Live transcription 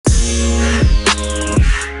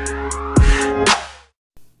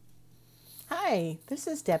Hi, this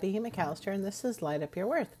is Debbie McAllister, and this is Light Up Your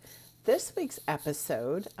Worth. This week's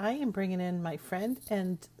episode, I am bringing in my friend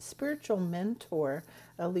and spiritual mentor,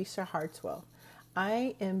 Alicia Hartswell.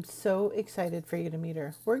 I am so excited for you to meet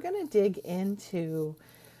her. We're going to dig into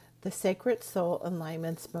the Sacred Soul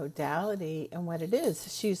Alignments modality and what it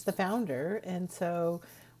is. She's the founder, and so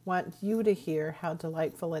want you to hear how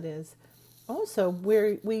delightful it is. Also,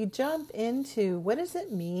 we jump into what does it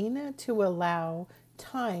mean to allow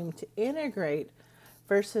time to integrate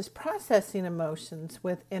versus processing emotions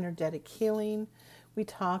with energetic healing. We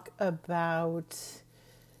talk about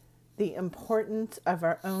the importance of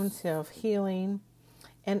our own self-healing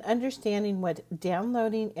and understanding what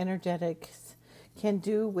downloading energetics can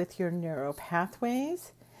do with your neural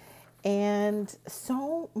pathways and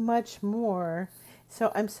so much more.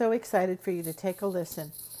 So I'm so excited for you to take a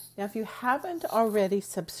listen. Now, if you haven't already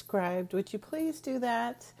subscribed, would you please do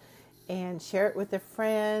that and share it with a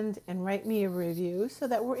friend and write me a review so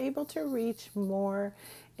that we're able to reach more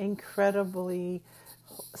incredibly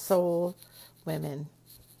soul women.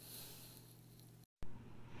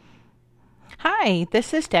 Hi,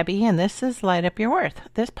 this is Debbie, and this is Light Up Your Worth.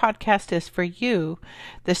 This podcast is for you,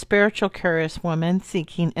 the spiritual curious woman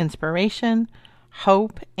seeking inspiration,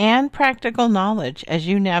 hope, and practical knowledge as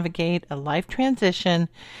you navigate a life transition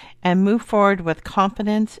and move forward with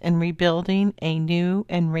confidence in rebuilding a new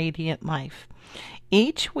and radiant life.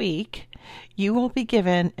 Each week, you will be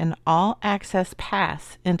given an all-access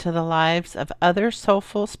pass into the lives of other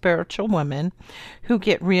soulful spiritual women who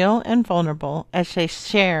get real and vulnerable as they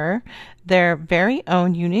share their very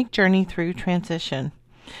own unique journey through transition.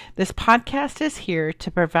 This podcast is here to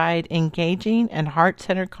provide engaging and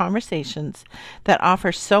heart-centered conversations that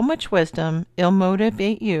offer so much wisdom, it'll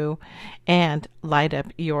motivate you, and light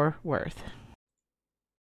up your worth.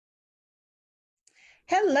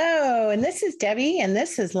 Hello, and this is Debbie, and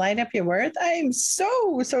this is Light Up Your Worth. I am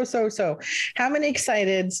so. How many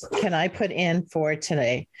excited can I put in for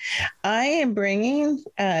today? I am bringing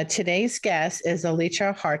today's guest is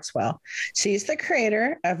Alicia Hartswell. She's the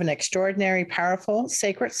creator of an extraordinary, powerful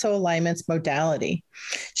Sacred Soul Alignments modality.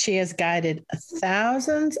 She has guided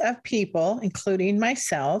thousands of people, including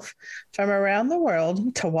myself, from around the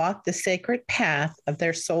world to walk the sacred path of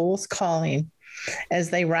their soul's calling, as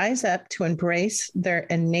they rise up to embrace their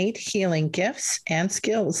innate healing gifts and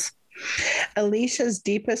skills. Alicia's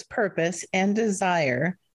deepest purpose and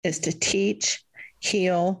desire is to teach,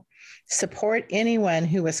 heal, support anyone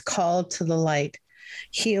who is called to the light: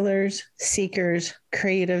 healers, seekers,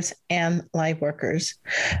 creatives, and light workers.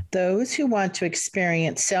 Those who want to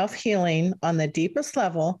experience self-healing on the deepest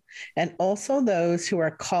level, and also those who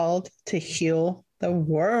are called to heal the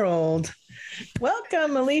world.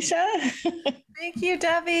 Welcome, Alicia. Thank you,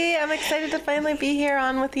 Debbie. I'm excited to finally be here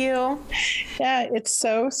on with you. Yeah, it's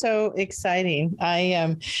so exciting.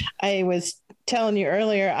 I was telling you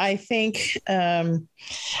earlier, I think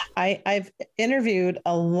I've interviewed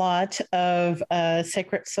a lot of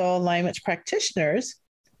Sacred Soul Alignments practitioners.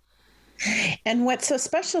 And what's so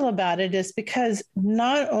special about it is because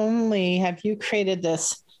not only have you created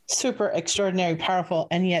this super extraordinary, powerful,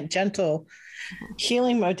 and yet gentle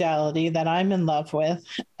healing modality that I'm in love with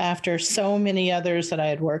after so many others that I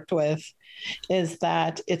had worked with, is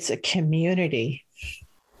that it's a community.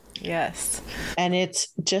 Yes. And it's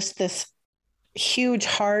just this huge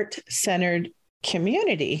heart-centered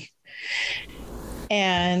community.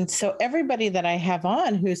 And so everybody that I have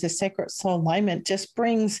on who's a Sacred Soul Alignment just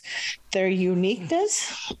brings their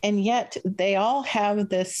uniqueness, and yet they all have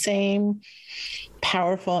the same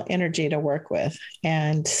powerful energy to work with.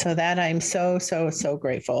 And so that I'm so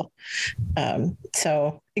grateful.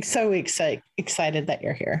 So excited that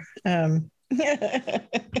you're here.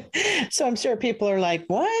 So I'm sure people are like,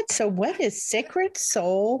 what? So what is Sacred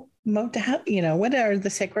Soul modality? What are the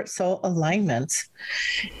Sacred Soul Alignments?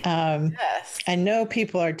 Yes. I know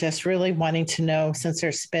people are just really wanting to know, since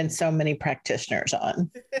there's been so many practitioners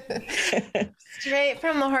on. Straight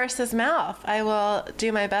from the horse's mouth. I will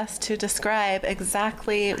do my best to describe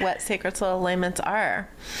exactly what Sacred Soul Alignments are.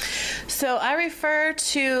 So I refer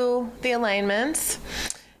to the alignments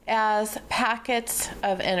as packets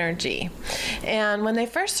of energy. And when they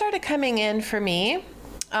first started coming in for me,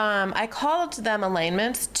 I called them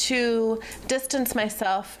alignments to distance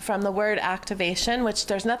myself from the word activation, which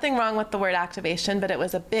there's nothing wrong with the word activation, but it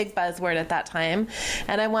was a big buzzword at that time.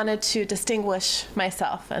 And I wanted to distinguish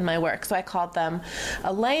myself and my work. So I called them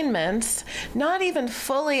alignments, not even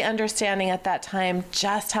fully understanding at that time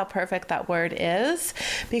just how perfect that word is,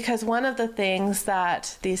 because one of the things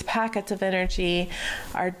that these packets of energy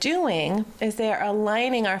are doing is they are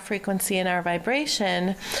aligning our frequency and our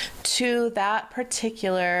vibration to that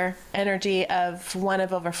particular molecular energy of one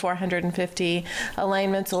of over 450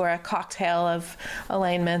 alignments, or a cocktail of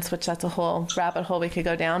alignments, which that's a whole rabbit hole we could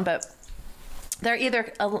go down. But they're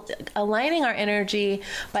either aligning our energy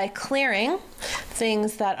by clearing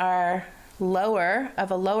things that are of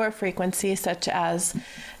a lower frequency, such as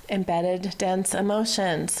embedded dense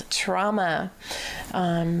emotions, trauma,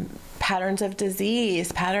 patterns of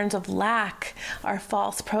disease, patterns of lack, our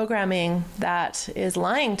false programming that is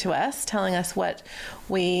lying to us, telling us what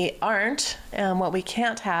we aren't and what we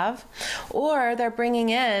can't have. Or they're bringing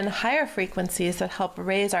in higher frequencies that help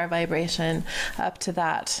raise our vibration up to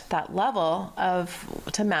that level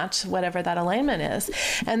to match whatever that alignment is.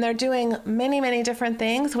 And they're doing many, many different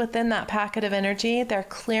things within that packet of energy. They're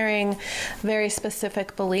clearing very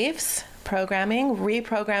specific beliefs,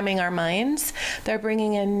 reprogramming our minds. They're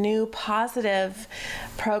bringing in new positive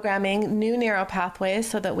programming, new neural pathways,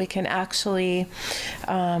 so that we can actually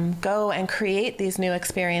go and create these new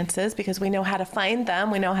experiences, because we know how to find them,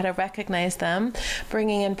 we know how to recognize them,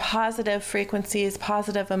 bringing in positive frequencies,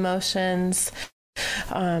 positive emotions.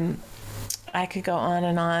 I could go on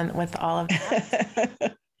and on with all of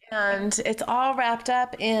that. And it's all wrapped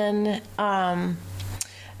up in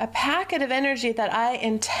a packet of energy that I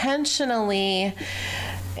intentionally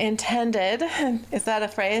intended. Is that a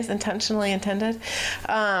phrase? Intentionally intended?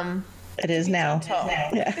 It is now. Yeah.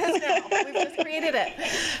 It is now. We've just created it.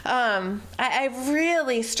 I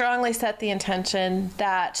really strongly set the intention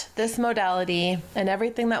that this modality and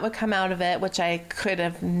everything that would come out of it, which I could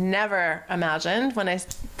have never imagined when I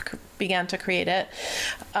began to create it,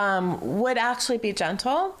 would actually be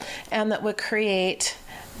gentle, and that would create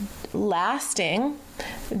lasting,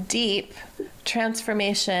 deep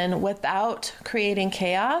transformation without creating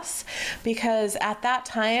chaos. Because at that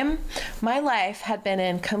time, my life had been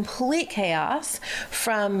in complete chaos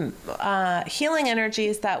from healing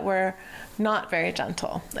energies that were not very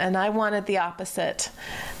gentle. And I wanted the opposite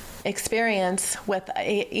experience with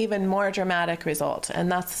a even more dramatic result. And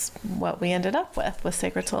that's what we ended up with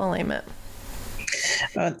Sacred Soul Alignment.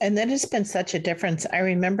 And that has been such a difference. I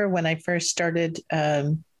remember when I first started,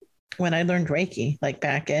 when I learned Reiki, like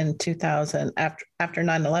back in 2000, after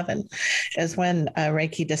 9/11, is when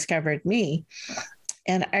Reiki discovered me.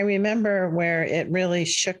 And I remember where it really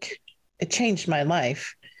it changed my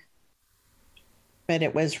life, but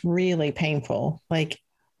it was really painful. Like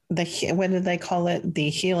what did they call it? The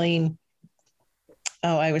healing.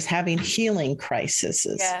 Oh, I was having healing crises.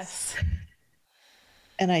 Yes.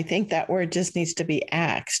 And I think that word just needs to be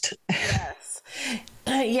axed. Yes.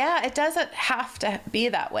 Yeah, it doesn't have to be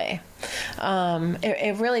that way.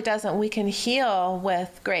 It really doesn't. We can heal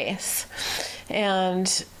with grace.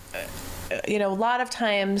 And, a lot of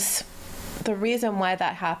times the reason why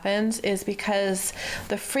that happens is because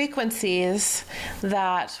the frequencies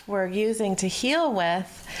that we're using to heal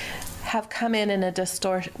with have come in a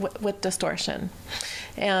with distortion.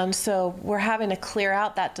 And so we're having to clear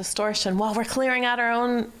out that distortion while we're clearing out our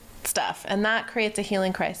own stuff, and that creates a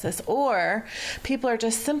healing crisis. Or people are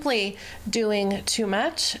just simply doing too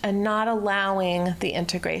much and not allowing the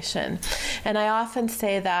integration. And I often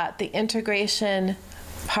say that the integration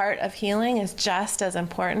part of healing is just as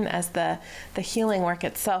important as the healing work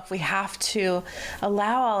itself. We have to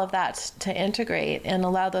allow all of that to integrate and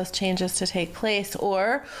allow those changes to take place,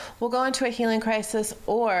 or we'll go into a healing crisis,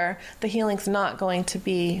 or the healing's not going to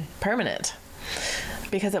be permanent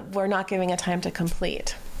because we're not giving it time to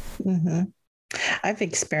complete. Mm-hmm. I've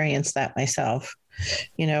experienced that myself,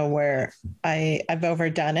 where I've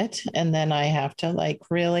overdone it, and then I have to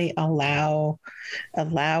really allow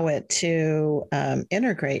it to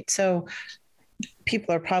integrate. So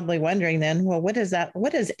people are probably wondering then, well, what is that?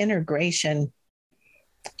 What is integration?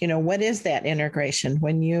 What is that integration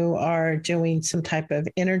when you are doing some type of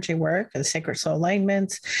energy work and sacred soul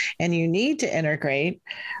alignments and you need to integrate?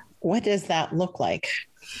 What does that look like?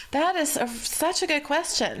 That is such a good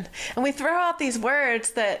question. And we throw out these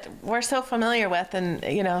words that we're so familiar with,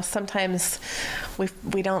 and sometimes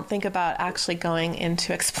we don't think about actually going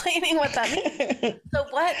into explaining what that means. So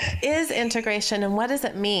what is integration and what does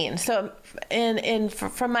it mean? So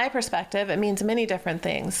from my perspective, it means many different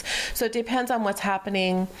things. So it depends on what's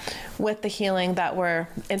happening with the healing that we're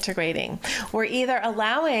integrating. We're either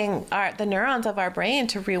allowing the neurons of our brain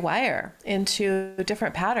to rewire into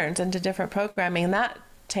different patterns, into different programming, and that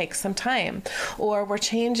takes some time. Or we're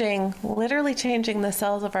literally changing the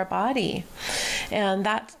cells of our body, and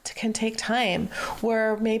that can take time.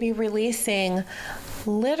 We're maybe releasing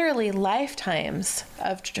literally lifetimes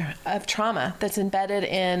of trauma that's embedded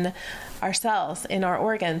in our cells, in our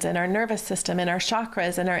organs, in our nervous system, in our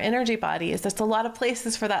chakras, in our energy bodies. There's a lot of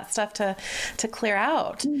places for that stuff to clear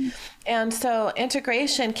out. And so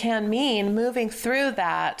integration can mean moving through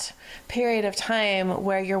that period of time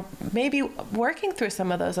where you're maybe working through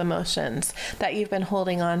some of those emotions that you've been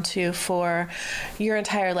holding on to for your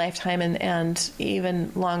entire lifetime, and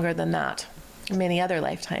even longer than that, many other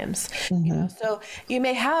lifetimes. So you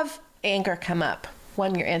may have anger come up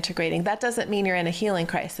when you're integrating. That doesn't mean you're in a healing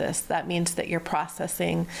crisis. That means that you're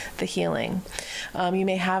processing the healing. You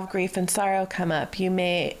may have grief and sorrow come up. You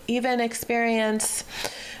may even experience,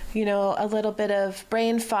 a little bit of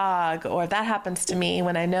brain fog, or that happens to me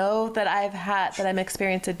when I know that I'm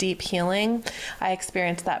experiencing a deep healing. I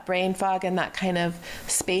experience that brain fog and that kind of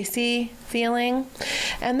spacey feeling.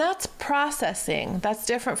 And that's processing. That's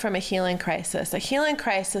different from a healing crisis. A healing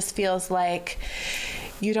crisis feels like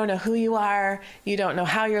you don't know who you are. You don't know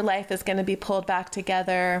how your life is going to be pulled back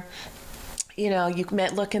together. You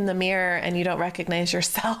look in the mirror and you don't recognize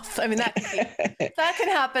yourself. I mean, that can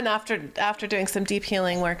happen after doing some deep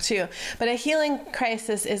healing work too. But a healing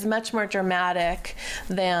crisis is much more dramatic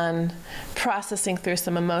than processing through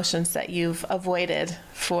some emotions that you've avoided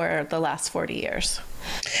for the last 40 years.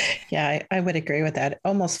 Yeah, I would agree with that. It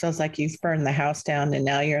almost feels like you've burned the house down and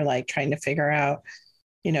now you're like trying to figure out,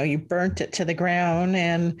 you burnt it to the ground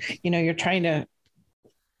and, you're trying to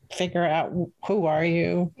figure out who are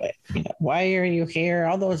you, why are you here?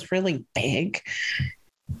 All those really big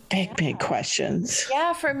questions.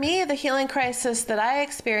 Yeah, for me, the healing crisis that I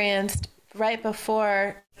experienced right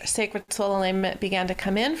before Sacred Soul Alignment began to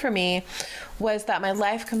come in for me was that my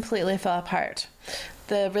life completely fell apart.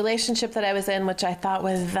 The relationship that I was in, which I thought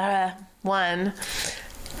was the one,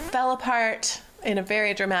 fell apart in a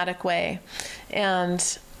very dramatic way.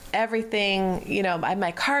 And everything,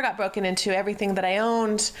 my car got broken into. Everything that I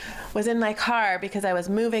owned was in my car because I was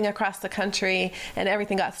moving across the country, and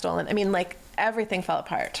everything got stolen. I mean, everything fell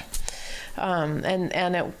apart.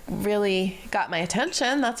 And it really got my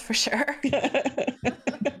attention, that's for sure.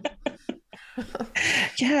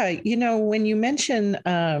 Yeah. When you mention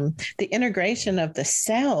the integration of the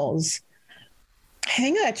cells, I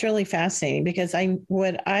think that's really fascinating because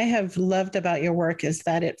what I have loved about your work is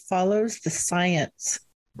that it follows the science.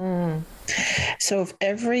 So if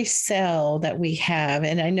every cell that we have,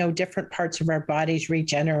 and I know different parts of our bodies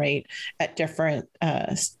regenerate at different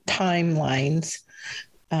timelines,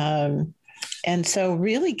 and so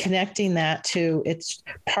really connecting that to it's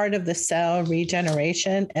part of the cell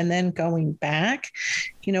regeneration and then going back,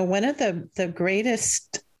 one of the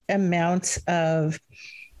greatest amounts of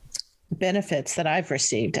benefits that I've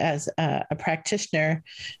received as a practitioner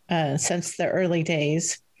since the early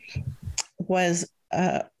days was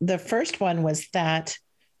the first one was that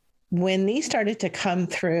when these started to come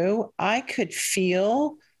through, I could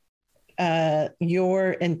feel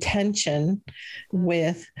your intention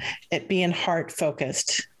with it being heart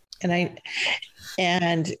focused.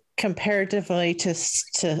 And comparatively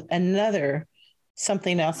to another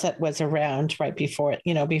something else that was around right before,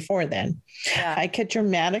 before then, I could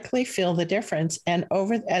dramatically feel the difference. And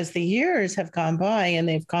as the years have gone by and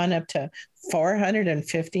they've gone up to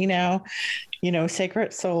 450 now,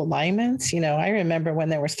 Sacred Soul Alignments, I remember when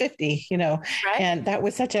there was 50, right. And that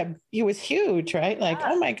was it was huge, right? Like,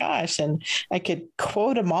 oh my gosh. And I could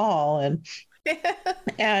quote them all. And,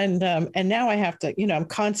 and now I have to, I'm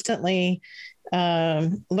constantly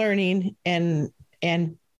learning and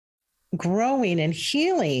growing and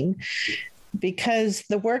healing, because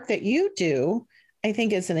the work that you do, I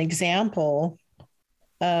think, is an example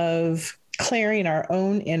of clearing our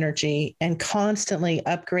own energy and constantly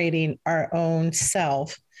upgrading our own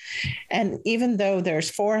self. And even though there's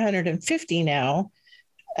 450 now,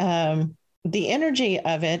 the energy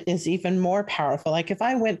of it is even more powerful. Like if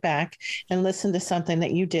I went back and listened to something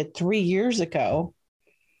that you did 3 years ago,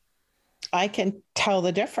 I can tell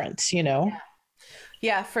the difference,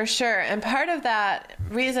 Yeah, for sure. And part of that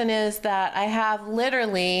reason is that I have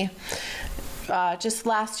literally just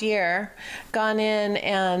last year gone in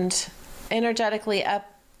and energetically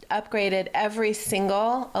upgraded every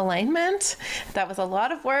single alignment. That was a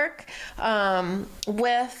lot of work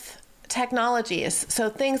with technologies. So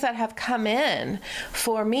things that have come in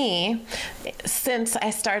for me since I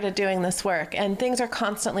started doing this work, and things are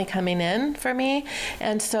constantly coming in for me.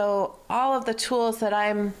 And so all of the tools that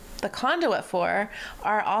I'm the conduit for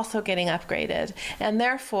are also getting upgraded. And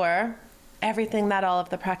therefore, everything that all of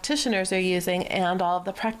the practitioners are using and all of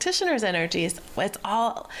the practitioners' energies, it's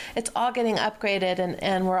all getting upgraded,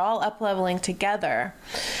 and we're all up leveling together.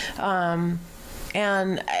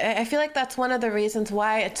 And I feel like that's one of the reasons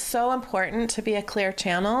why it's so important to be a clear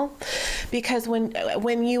channel, because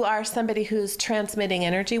when you are somebody who's transmitting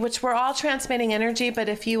energy, which we're all transmitting energy, but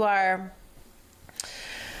if you are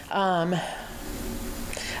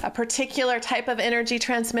a particular type of energy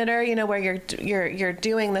transmitter, you know, where you're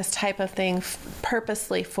doing this type of thing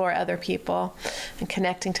purposely for other people and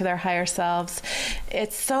connecting to their higher selves,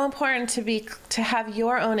 it's so important to have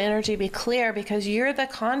your own energy be clear, because you're the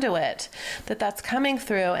conduit that's coming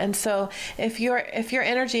through. And so if your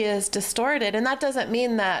energy is distorted, and that doesn't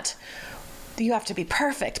mean that you have to be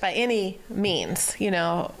perfect by any means, you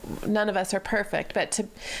know, none of us are perfect, but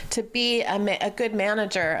to be a good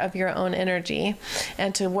manager of your own energy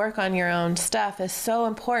and to work on your own stuff is so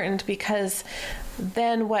important, because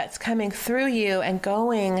then what's coming through you and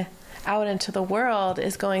going out into the world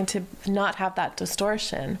is going to not have that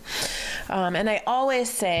distortion. And I always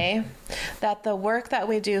say that the work that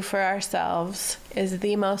we do for ourselves is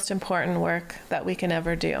the most important work that we can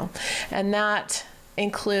ever do. And that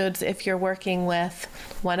includes if you're working with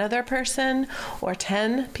one other person or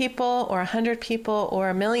 10 people or 100 people or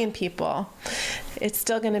 1,000,000 people, it's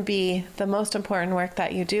still going to be the most important work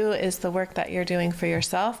that you do is the work that you're doing for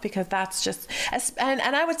yourself, because that's just, and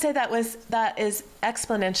I would say that is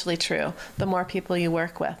exponentially true the more people you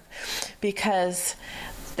work with, because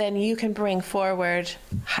then you can bring forward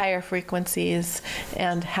higher frequencies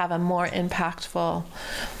and have a more impactful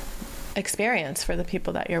experience for the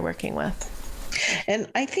people that you're working with. And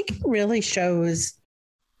I think it really shows,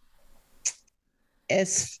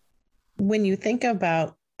 as when you think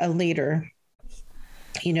about a leader,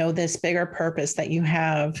 you know, this bigger purpose that you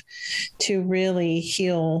have to really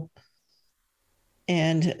heal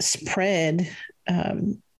and spread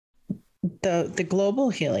the global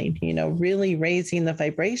healing, you know, really raising the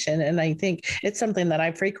vibration. And I think it's something that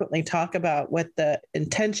I frequently talk about. What the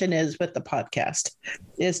intention is with the podcast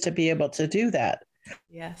is to be able to do that.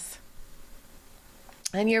 Yes.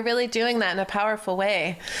 And you're really doing that in a powerful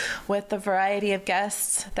way with the variety of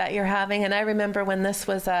guests that you're having. And I remember when this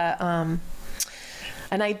was an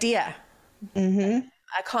idea, a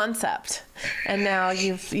concept, and now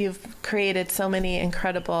you've created so many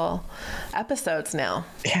incredible episodes now.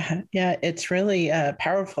 Yeah, it's really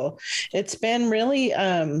powerful. It's been really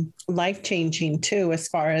life-changing too, as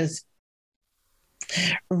far as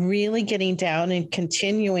really getting down and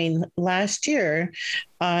continuing. Last year,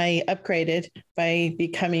 I upgraded by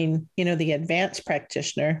becoming, you know, the advanced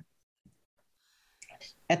practitioner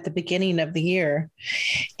at the beginning of the year.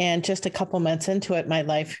 And just a couple months into it, my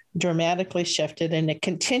life dramatically shifted, and it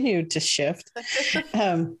continued to shift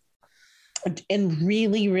in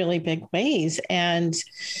really, really big ways. And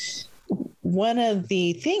one of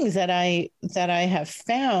the things that I have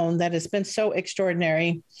found that has been so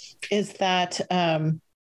extraordinary is that,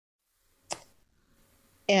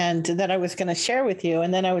 and that I was going to share with you,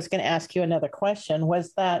 and then I was going to ask you another question,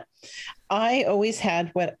 was that I always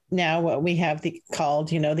had what we have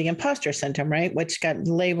called, you know, the imposter syndrome, right? Which got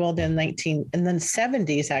labeled in the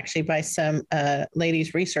 70s, actually, by some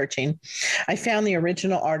ladies researching. I found the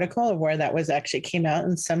original article of where that was actually came out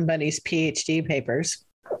in somebody's PhD papers.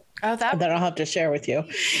 Oh, that I'll have to share with you.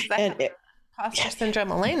 Imposter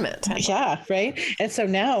syndrome alignment. Yeah, right. And so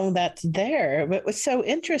now that's there. What was so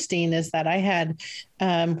interesting is that I had,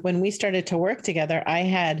 when we started to work together, I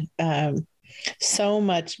had so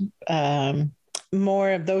much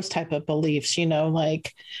more of those type of beliefs, you know,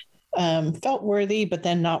 like felt worthy, but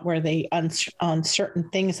then not worthy on certain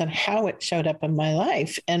things and how it showed up in my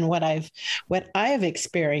life and what I've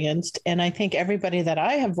experienced. And I think everybody that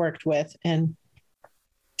I have worked with and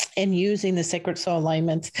using the sacred soul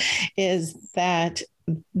alignments is that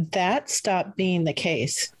stopped being the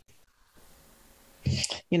case.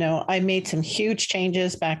 You know, I made some huge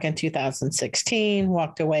changes back in 2016,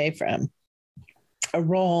 walked away from a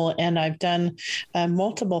role, and I've done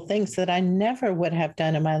multiple things that I never would have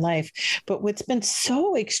done in my life. But what's been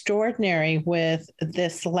so extraordinary with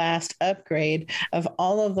this last upgrade of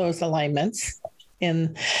all of those alignments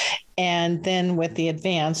and then with the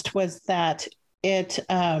advanced was that it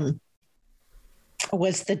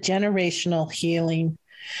was the generational healing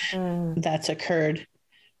that's occurred,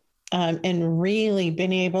 and really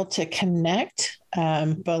been able to connect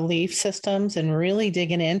belief systems and really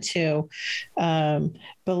digging into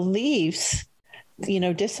beliefs, you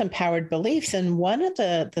know, disempowered beliefs. And one of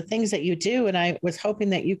the things that you do, and I was hoping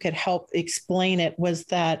that you could help explain it, was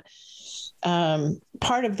that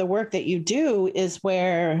part of the work that you do is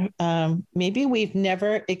where maybe we've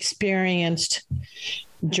never experienced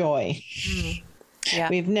joy. Yeah.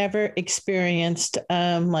 We've never experienced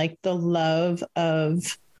like the love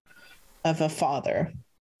of a father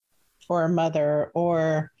or a mother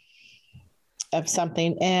or of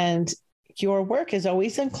something. And your work has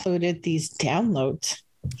always included these downloads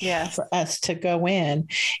for us to go in.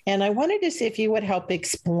 And I wanted to see if you would help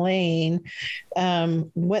explain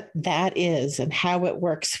what that is and how it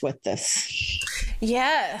works with this.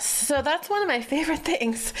 Yes. So that's one of my favorite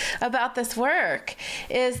things about this work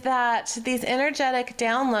is that these energetic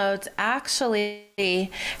downloads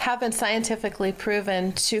actually have been scientifically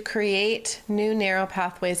proven to create new neural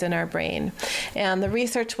pathways in our brain. And the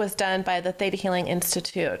research was done by the Theta Healing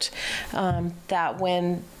Institute, that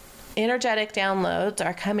when energetic downloads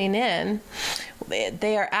are coming in,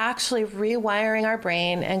 they are actually rewiring our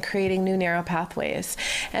brain and creating new neural pathways.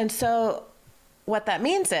 And so what that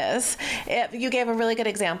means is, you gave a really good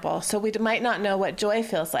example. So we might not know what joy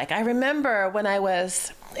feels like. I remember when I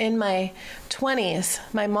was in my 20s,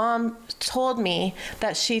 my mom told me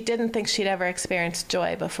that she didn't think she'd ever experienced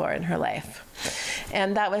joy before in her life.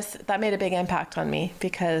 And that made a big impact on me,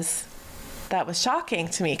 because that was shocking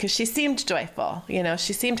to me, because she seemed joyful,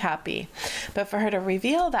 she seemed happy. But for her to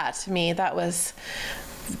reveal that to me, that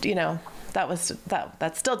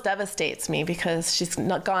still devastates me, because she's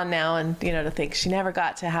not gone now, and to think she never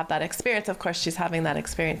got to have that experience. Of course, she's having that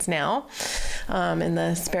experience now in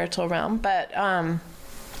the spiritual realm. But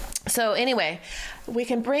so anyway, we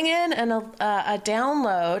can bring in a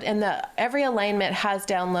download, and every alignment has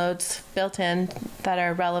downloads built in that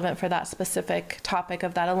are relevant for that specific topic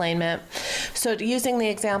of that alignment. So using the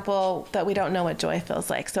example that we don't know what joy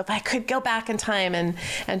feels like. So if I could go back in time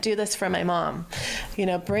and do this for my mom,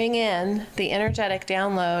 bring in the energetic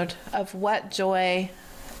download of what joy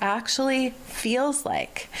actually feels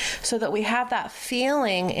like, so that we have that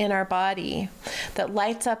feeling in our body that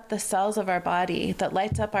lights up the cells of our body, that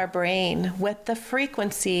lights up our brain with the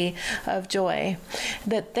frequency of joy,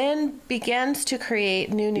 that then begins to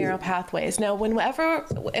create new neural pathways. Now,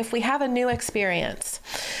 if we have a new experience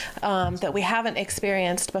that we haven't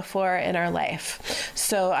experienced before in our life,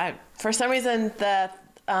 so for some reason the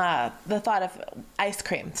thought of ice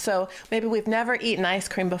cream. So maybe we've never eaten ice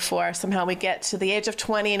cream before. Somehow we get to the age of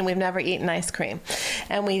 20 and we've never eaten ice cream.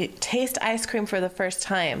 And we taste ice cream for the first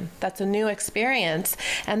time. That's a new experience.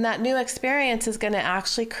 And that new experience is going to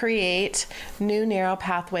actually create new neural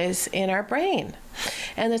pathways in our brain.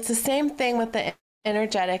 And it's the same thing with the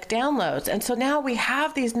energetic downloads. And so now we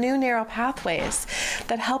have these new neural pathways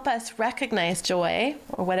that help us recognize joy,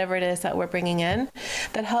 or whatever it is that we're bringing in,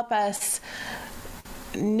 that help us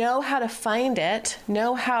know how to find it,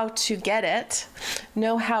 know how to get it,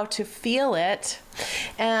 know how to feel it.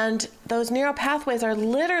 And those neural pathways are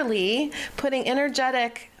literally putting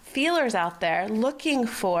energetic feelers out there looking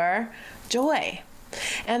for joy.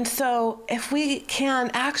 And so if we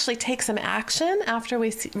can actually take some action after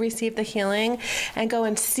we receive the healing and go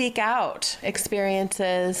and seek out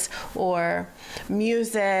experiences or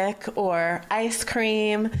music or ice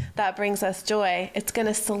cream that brings us joy, it's going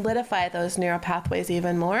to solidify those neural pathways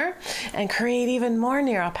even more and create even more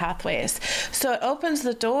neural pathways. So it opens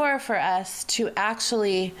the door for us to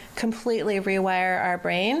actually completely rewire our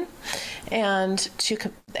brain and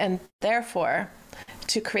therefore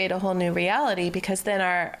to create a whole new reality, because then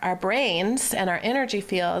our brains and our energy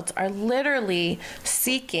fields are literally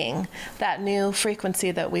seeking that new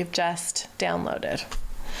frequency that we've just downloaded.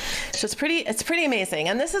 So it's pretty amazing.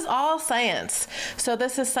 And this is all science. So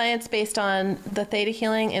this is science based on the Theta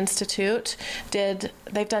Healing Institute.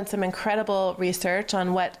 They've done some incredible research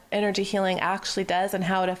on what energy healing actually does and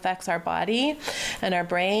how it affects our body and our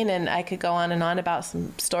brain. And I could go on and on about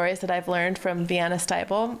some stories that I've learned from Vianna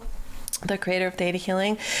Stibel, the creator of Theta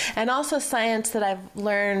Healing, and also science that I've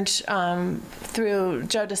learned through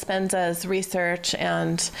Joe Dispenza's research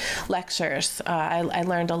and lectures. I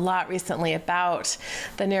learned a lot recently about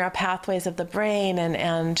the neural pathways of the brain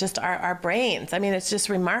and just our brains. I mean, it's just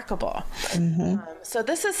remarkable. Mm-hmm. So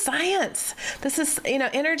this is science. This is,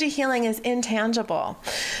 energy healing is intangible.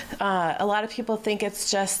 A lot of people think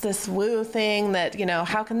it's just this woo thing that,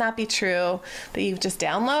 how can that be true? That you just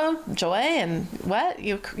download joy and what?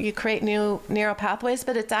 You create new neural pathways,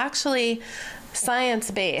 but it's actually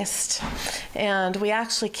science-based, and we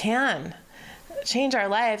actually can change our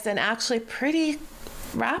lives, and actually pretty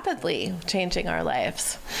rapidly changing our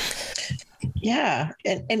lives. Yeah.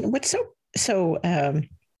 And what's so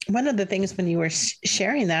one of the things when you were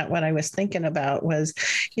sharing that, what I was thinking about was,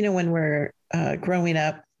 when we're growing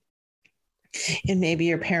up, and maybe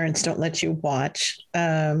your parents don't let you watch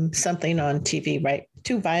something on TV, right?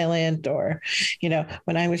 too violent, or,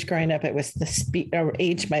 when I was growing up, it was the speed, or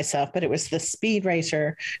age myself, but it was the Speed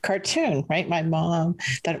Racer cartoon, right? My mom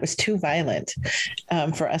thought it was too violent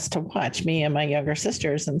for us to watch, me and my younger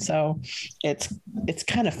sisters. And so it's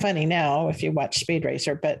kind of funny now if you watch Speed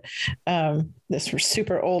Racer, but this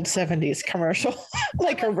super old 70s commercial,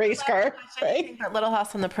 like a race car, right? But Little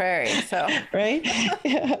House on the Prairie. So, right.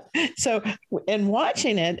 Yeah. So, in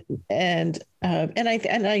watching it, and I,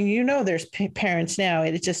 there's parents now,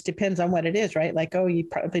 it just depends on what it is, right? Like, oh, you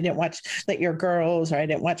probably didn't watch Let Your Girls, or I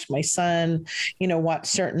didn't watch my son, watch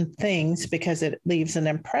certain things because it leaves an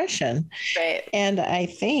impression. Right. And I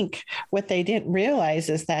think what they didn't realize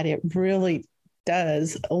is that it really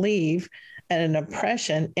does leave an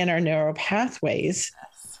impression in our neural pathways.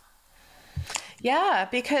 Yeah,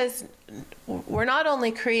 because we're not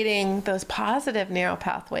only creating those positive neural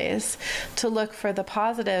pathways to look for the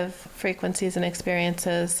positive frequencies and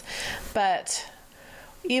experiences, but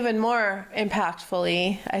even more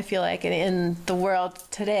impactfully, I feel like in the world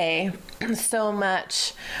today, so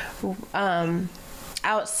much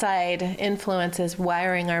outside influences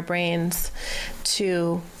wiring our brains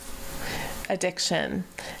to addiction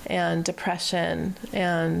and depression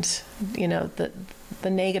and, the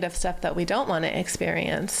negative stuff that we don't want to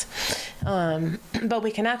experience. But we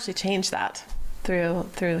can actually change that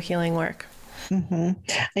through healing work. Mm-hmm.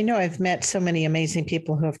 I know I've met so many amazing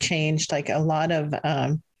people who have changed, like a lot of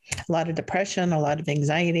depression, a lot of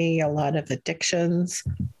anxiety, a lot of addictions.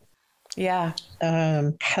 Yeah.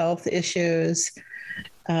 Health issues.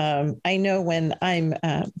 I know when I'm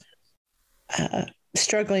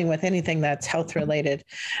struggling with anything that's health related,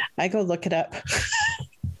 I go look it up.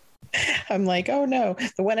 I'm like, oh no.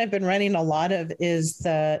 The one I've been running a lot of is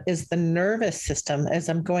the nervous system, as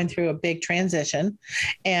I'm going through a big transition,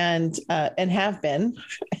 and have been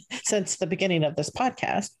since the beginning of this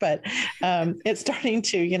podcast. But it's starting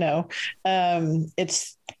to,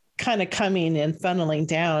 it's kind of coming and funneling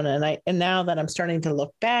down. And now that I'm starting to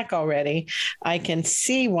look back already, I can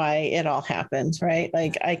see why it all happens, right?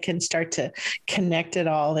 Like I can start to connect it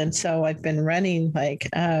all. And so I've been running like,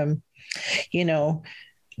 the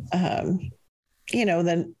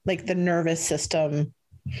nervous system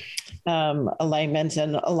alignments,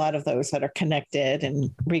 and a lot of those that are connected,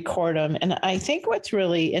 and record them. And I think what's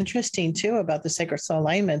really interesting too about the Sacred Soul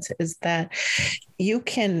alignments is that you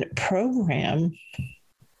can program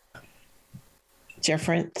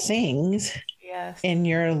different things in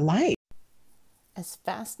your life. As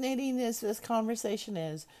fascinating as this conversation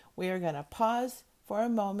is, we are going to pause for a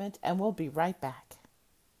moment and we'll be right back.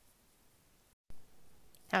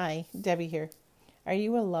 Hi, Debbie here. Are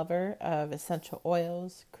you a lover of essential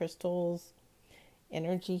oils, crystals,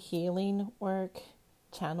 energy healing work,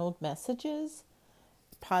 channeled messages,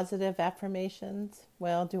 positive affirmations?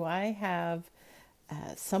 Well, do I have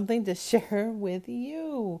something to share with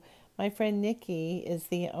you? My friend Nikki is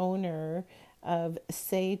the owner of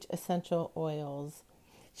Sage Essential Oils.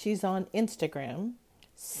 She's on Instagram,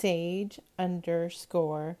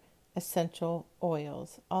 sage_essential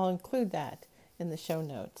oils. I'll include that in the show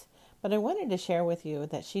notes. But I wanted to share with you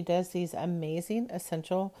that she does these amazing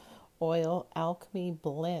essential oil alchemy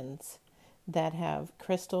blends that have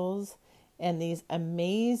crystals and these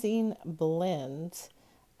amazing blends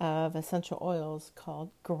of essential oils called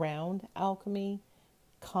Ground Alchemy,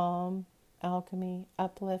 Calm Alchemy,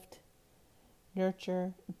 Uplift,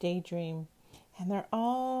 Nurture, Daydream. And they're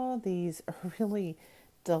all these really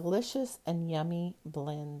delicious and yummy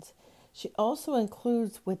blends. She also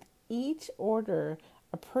includes with each order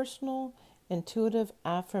a personal intuitive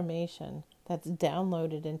affirmation that's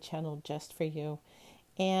downloaded and channeled just for you,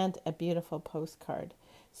 and a beautiful postcard.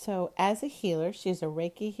 So as a healer, she's a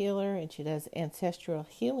Reiki healer, and she does ancestral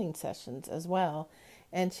healing sessions as well.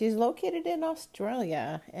 And she's located in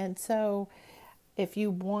Australia. And so if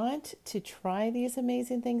you want to try these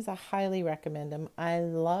amazing things, I highly recommend them. I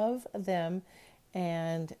love them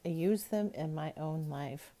and use them in my own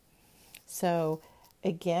life. So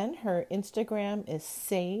again, her Instagram is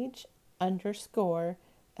sage_essential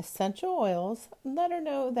oils. Let her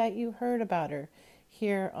know that you heard about her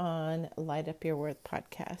here on Light Up Your Worth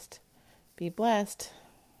podcast. Be blessed.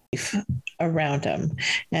 Around them.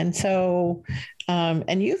 And so,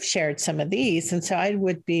 and you've shared some of these. And so I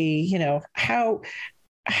would be, how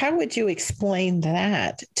would you explain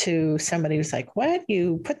that to somebody who's like, what?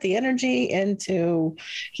 You put the energy into,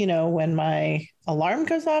 when my alarm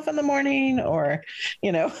goes off in the morning, or,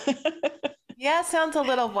 Yeah, it sounds a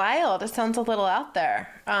little wild. It sounds a little out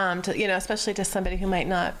there, especially to somebody who might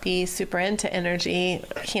not be super into energy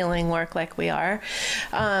healing work like we are.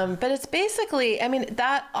 But it's basically,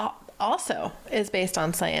 that also is based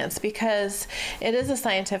on science, because it is a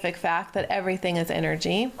scientific fact that everything is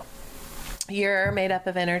energy. You're made up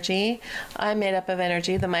of energy. I'm made up of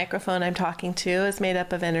energy. The microphone I'm talking to is made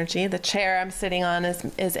up of energy. The chair I'm sitting on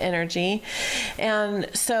is energy. And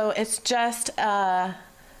so it's just an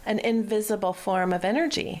invisible form of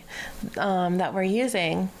energy that we're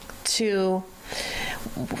using to...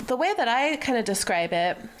 The way that I kind of describe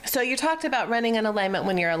it, so you talked about running an alignment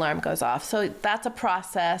when your alarm goes off. So that's a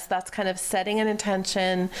process. That's kind of setting an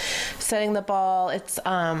intention, setting the ball. It's...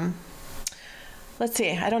 let's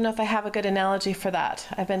see. I don't know if I have a good analogy for that.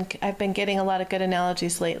 I've been getting a lot of good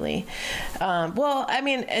analogies lately. Well, I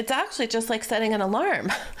mean, it's actually just like setting an alarm.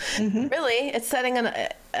 Mm-hmm. Really, it's setting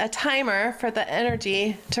a timer for the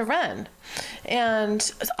energy to run.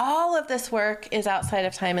 And all of this work is outside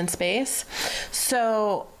of time and space.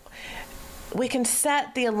 So we can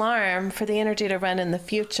set the alarm for the energy to run in the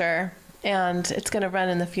future. And it's going to run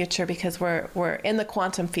in the future because we're in the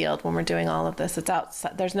quantum field when we're doing all of this. It's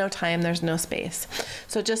outside. There's no time. There's no space.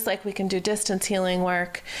 So just like we can do distance healing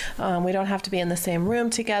work, we don't have to be in the same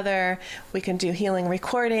room together. We can do healing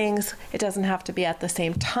recordings. It doesn't have to be at the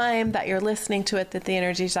same time that you're listening to it that the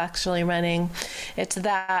energy is actually running. It's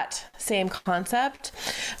that same concept.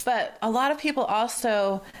 But a lot of people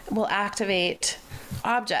also will activate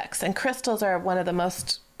objects, and crystals are one of the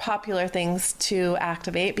most popular things to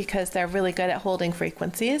activate because they're really good at holding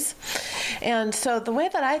frequencies. And so the way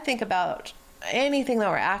that I think about anything that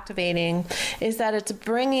we're activating is that it's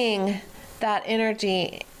bringing that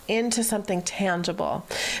energy into something tangible,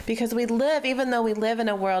 because even though we live in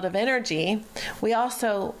a world of energy, we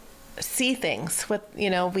also see things with,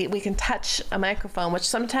 we can touch a microphone, which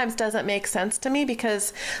sometimes doesn't make sense to me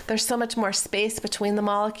because there's so much more space between the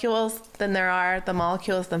molecules than there are the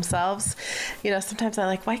molecules themselves. Sometimes I'm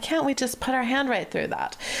like, why can't we just put our hand right through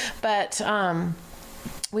that? But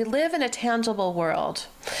we live in a tangible world,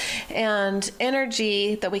 and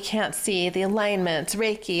energy that we can't see, the alignments,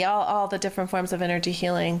 Reiki, all the different forms of energy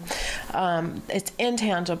healing, it's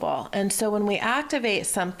intangible. And so when we activate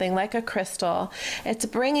something like a crystal, it's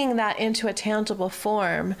bringing that into a tangible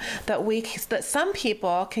form that some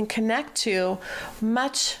people can connect to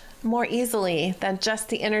much more easily than just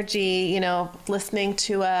the energy, listening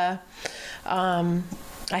to a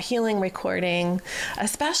healing recording,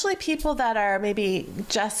 especially people that are maybe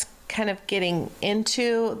just kind of getting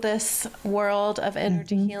into this world of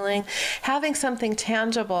energy mm-hmm. healing. Having something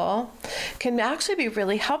tangible can actually be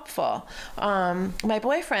really helpful. My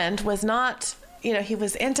boyfriend was not, he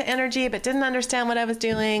was into energy but didn't understand what I was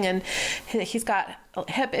doing, and he's got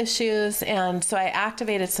hip issues, and so I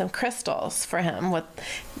activated some crystals for him with,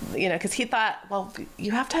 because he thought, well,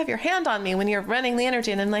 you have to have your hand on me when you're running the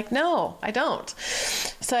energy, and I'm like, no, I don't.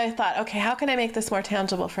 So I thought, okay, how can I make this more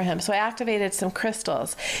tangible for him? So I activated some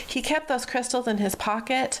crystals. He kept those crystals in his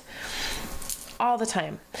pocket all the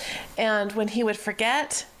time, and when he would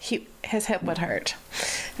forget, his hip would hurt.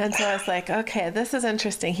 And so I was like, okay, this is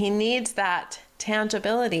interesting. He needs that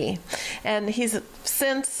tangibility, and he's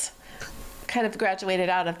since kind of graduated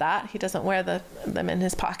out of that. He doesn't wear them in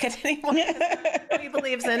his pocket anymore. He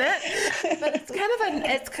believes in it. But it's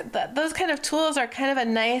kind of those kind of tools are kind of a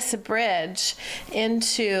nice bridge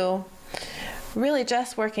into really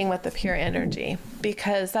just working with the pure energy,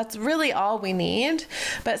 because that's really all we need.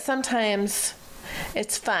 But sometimes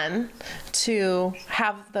it's fun to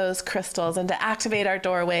have those crystals and to activate our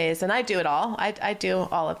doorways. And I do it all. I do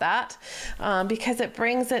all of that because it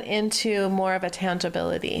brings it into more of a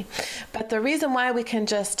tangibility. But the reason why we can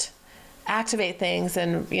just activate things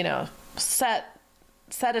and,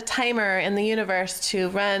 set a timer in the universe to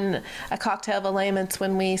run a cocktail of alignments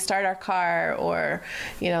when we start our car, or,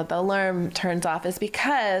 the alarm turns off, is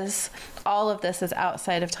because all of this is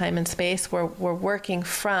outside of time and space. We're working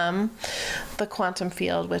from the quantum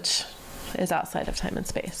field, which is outside of time and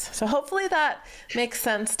space. So hopefully that makes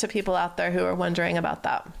sense to people out there who are wondering about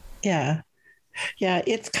that. Yeah. Yeah.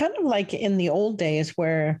 It's kind of like in the old days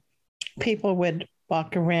where people would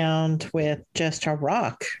walk around with just a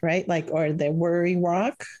rock, right? Or the worry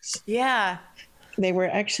rock. Yeah. They were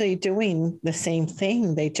actually doing the same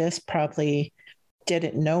thing. They just probably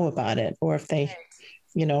didn't know about it. Or if they,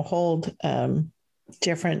 hold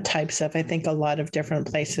different types of, I think a lot of different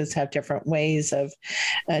places have different ways of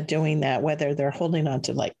doing that, whether they're holding on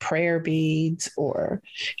to like prayer beads or,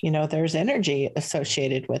 there's energy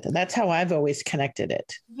associated with it. That's how I've always connected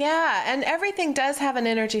it. Yeah. And everything does have an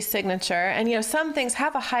energy signature. And, some things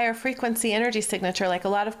have a higher frequency energy signature, like a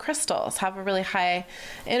lot of crystals have a really high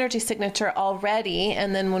energy signature already.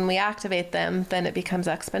 And then when we activate them, then it becomes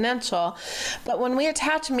exponential. But when we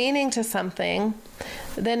attach meaning to something,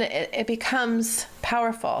 then it becomes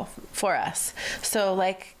powerful for us. So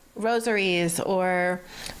like rosaries or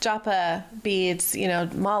japa beads,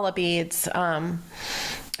 mala beads,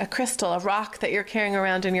 a crystal, a rock that you're carrying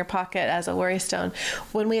around in your pocket as a worry stone.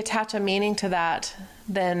 When we attach a meaning to that,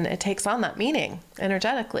 then it takes on that meaning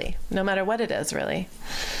energetically, no matter what it is, really.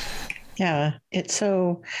 Yeah, it's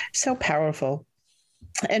so powerful.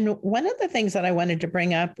 And one of the things that I wanted to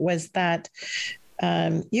bring up was that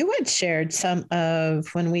you had shared some of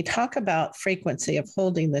when we talk about frequency of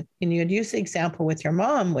holding and you had used the example with your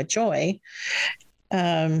mom with joy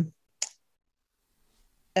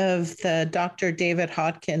of the Dr. David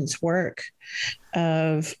Hodkins work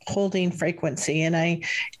of holding frequency. And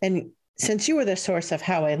since you were the source of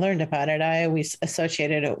how I learned about it, I always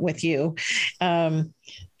associated it with you.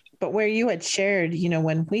 But where you had shared,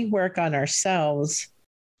 when we work on ourselves,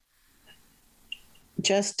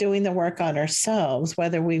 just doing the work on ourselves,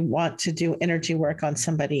 whether we want to do energy work on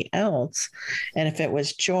somebody else. And if it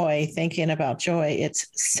was joy, thinking about joy, it's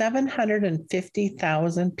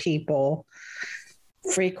 750,000 people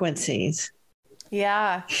frequencies.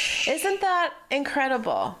 Yeah. Isn't that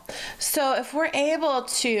incredible? So if we're able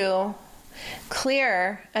to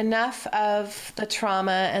clear enough of the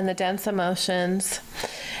trauma and the dense emotions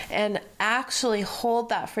and actually hold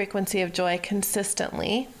that frequency of joy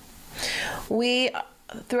consistently, we,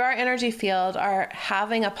 through our energy field, are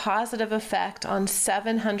having a positive effect on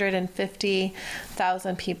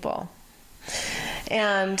 750,000 people.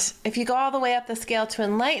 And if you go all the way up the scale to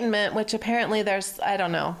enlightenment, which apparently there's, I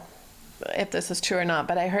don't know if this is true or not,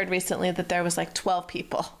 but I heard recently that there was like 12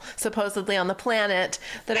 people supposedly on the planet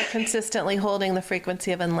that are consistently holding the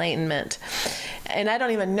frequency of enlightenment. And I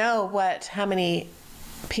don't even know how many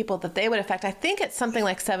people that they would affect. I think it's something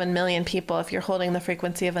like 7 million people if you're holding the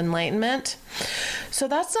frequency of enlightenment. So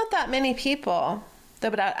that's not that many people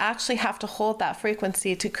that would actually have to hold that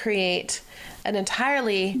frequency to create an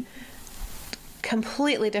entirely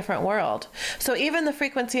completely different world. So even the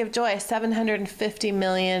frequency of joy, 750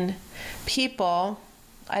 million people,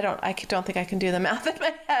 I don't think I can do the math in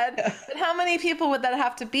my head, but how many people would that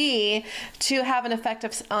have to be to have an effect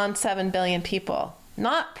on 7 billion people?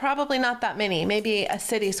 Probably not that many, maybe a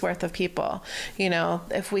city's worth of people.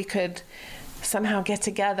 If we could somehow get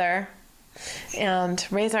together and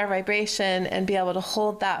raise our vibration and be able to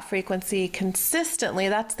hold that frequency consistently,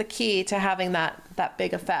 that's the key to having that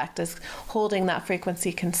big effect, is holding that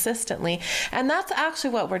frequency consistently. And that's actually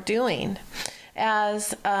what we're doing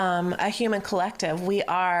as a human collective. We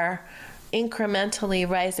are incrementally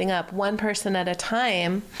rising up one person at a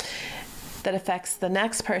time that affects the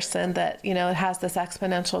next person, that it has this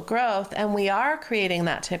exponential growth, and we are creating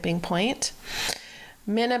that tipping point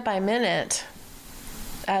minute by minute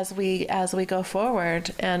as we go forward.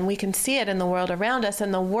 And we can see it in the world around us,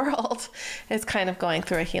 and the world is kind of going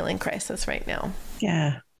through a healing crisis right now.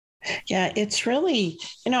 Yeah, it's really,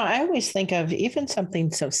 I always think of even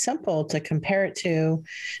something so simple to compare it to,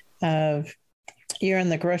 you're in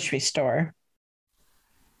the grocery store.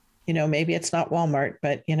 Maybe it's not Walmart,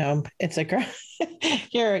 but it's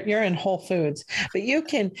you're in Whole Foods, but you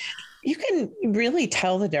can really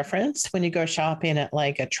tell the difference when you go shopping at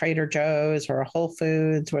like a Trader Joe's or a Whole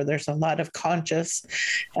Foods, where there's a lot of conscious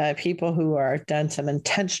people who are done some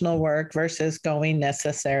intentional work versus going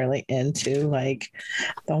necessarily into like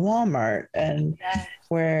the Walmart, and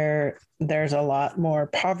where there's a lot more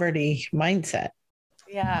poverty mindset.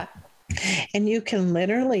 Yeah. And you can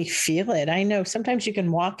literally feel it. I know sometimes you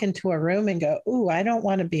can walk into a room and go, "Ooh, I don't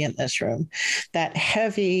want to be in this room." That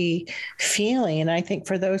heavy feeling. I think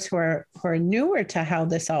for those who are newer to how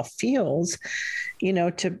this all feels,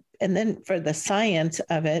 and then for the science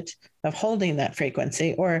of it, of holding that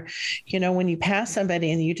frequency, or, when you pass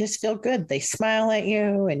somebody and you just feel good, they smile at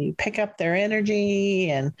you and you pick up their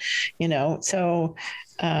energy, and, so,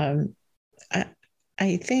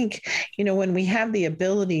 I think, when we have the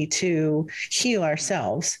ability to heal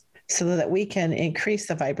ourselves so that we can increase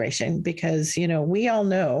the vibration, because, we all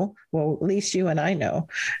know, well, at least you and I know,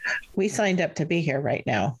 we signed up to be here right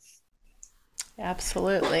now.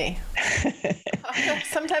 Absolutely.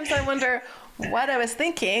 Sometimes I wonder what I was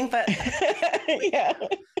thinking, but yeah,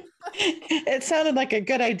 it sounded like a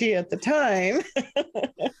good idea at the time.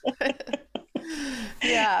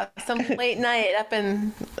 Yeah, some late night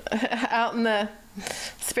out in the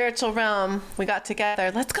spiritual realm, we got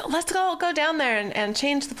together. Let's go down there and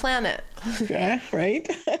change the planet. Yeah, right.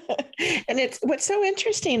 And it's what's so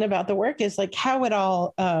interesting about the work is like how it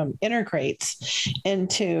all integrates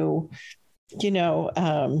into,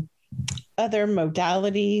 other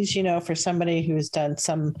modalities, for somebody who's done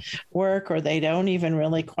some work or they don't even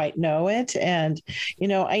really quite know it. And,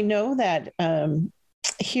 I know that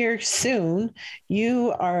here soon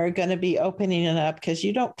you are going to be opening it up because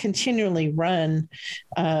you don't continually run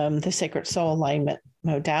the Sacred Soul Alignment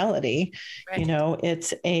modality. Right.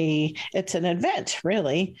 It's an event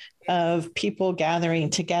really of people gathering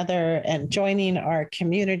together and joining our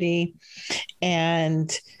community.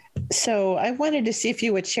 And so I wanted to see if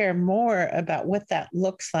you would share more about what that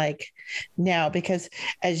looks like now, because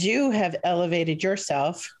as you have elevated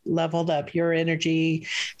yourself, leveled up your energy,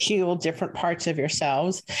 healed different parts of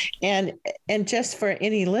yourselves, and just for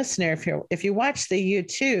any listener, if you watch the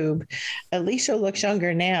YouTube, Alicia looks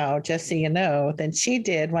younger now, just so you know, than she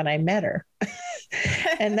did when I met her.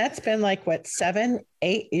 And that's been like, what, 7-8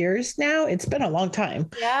 years now? It's been a long time.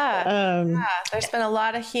 Yeah. There's been a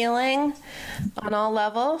lot of healing on all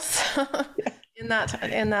levels in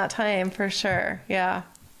that time, for sure. Yeah.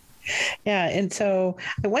 Yeah. And so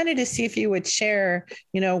I wanted to see if you would share,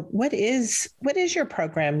 what is your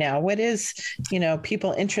program now? What is,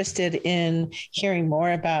 people interested in hearing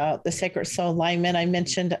more about the Sacred Soul Alignment? I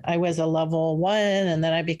mentioned I was a level 1 and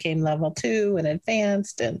then I became level 2 and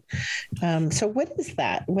advanced. And so what is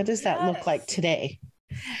that? What does that look like today?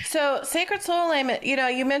 So Sacred Soul Alignment,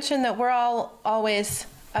 you mentioned that we're all always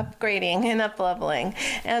upgrading and up-leveling.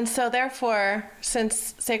 And so therefore,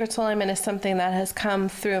 since Sacred Soul Alignment is something that has come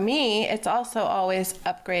through me, it's also always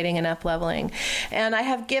upgrading and up-leveling. And I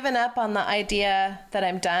have given up on the idea that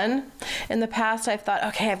I'm done. In the past, I've thought,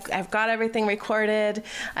 okay, I've got everything recorded.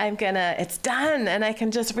 It's done, and I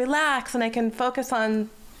can just relax and I can focus on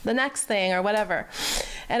the next thing or whatever.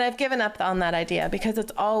 And I've given up on that idea because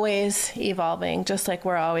it's always evolving, just like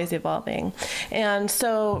we're always evolving. And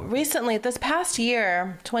so recently, this past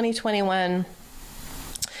year, 2021,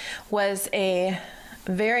 was a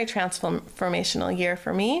very transformational year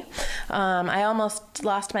for me. I almost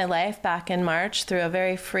lost my life back in March through a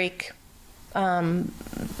very freak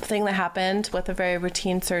thing that happened with a very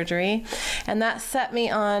routine surgery. And that set me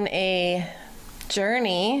on a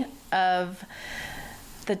journey of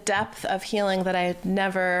the depth of healing that I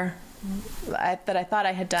thought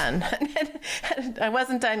I had done. I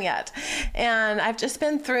wasn't done yet. And I've just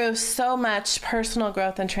been through so much personal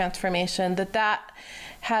growth and transformation that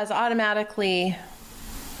has automatically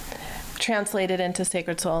translated into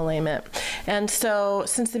Sacred Soul Alignment. And so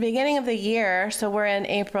since the beginning of the year, so we're in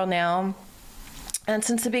April now, and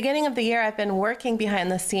since the beginning of the year, I've been working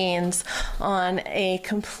behind the scenes on a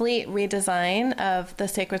complete redesign of the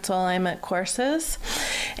Sacred Soul Alignment courses.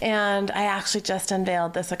 And I actually just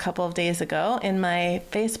unveiled this a couple of days ago in my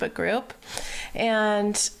Facebook group.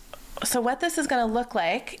 And so what this is going to look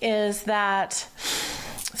like is that,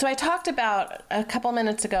 so I talked about a couple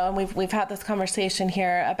minutes ago, and we've had this conversation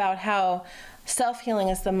here about how self-healing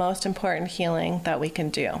is the most important healing that we can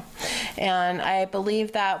do. And I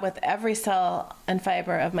believe that with every cell and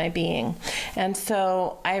fiber of my being. And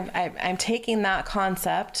so I'm taking that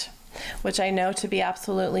concept, which I know to be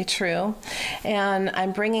absolutely true, and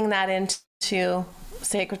I'm bringing that into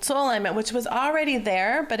Sacred Soul Alignment, which was already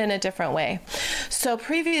there, but in a different way. So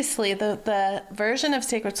previously, the version of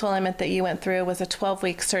Sacred Soul Alignment that you went through was a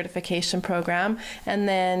 12-week certification program, and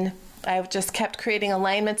then I just kept creating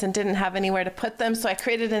alignments and didn't have anywhere to put them, so I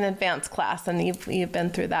created an advanced class, and you've been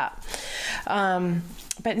through that.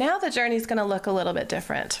 But now the journey is going to look a little bit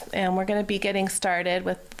different, and we're going to be getting started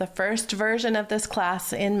with the first version of this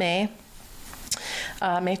class in May.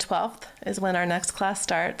 May 12th is when our next class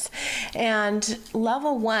starts. And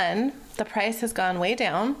level 1, the price has gone way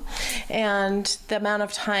down, and the amount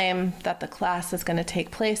of time that the class is going to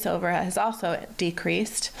take place over has also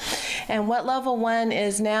decreased. And what level 1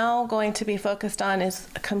 is now going to be focused on is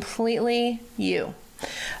completely you.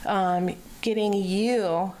 Getting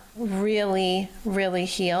you really, really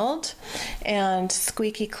healed and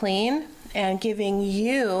squeaky clean, and giving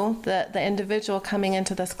you, the individual coming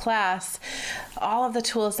into this class, all of the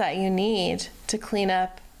tools that you need to clean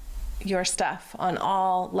up your stuff on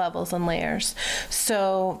all levels and layers.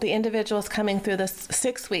 So the individuals coming through this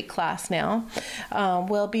 6-week class now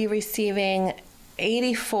will be receiving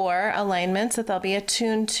 84 alignments that they'll be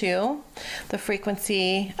attuned to, the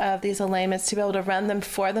frequency of these alignments, to be able to run them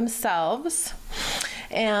for themselves.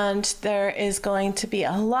 And there is going to be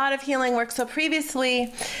a lot of healing work. So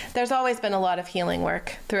previously, there's always been a lot of healing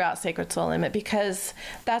work throughout Sacred Soul Alignment, because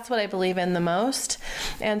that's what I believe in the most.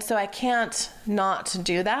 And so I can't not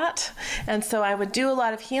do that. And so I would do a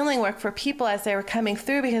lot of healing work for people as they were coming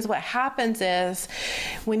through, because what happens is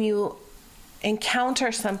when you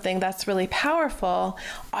encounter something that's really powerful,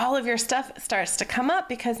 all of your stuff starts to come up,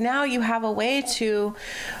 because now you have a way to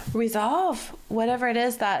resolve whatever it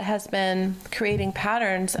is that has been creating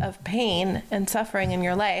patterns of pain and suffering in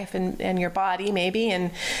your life and your body maybe,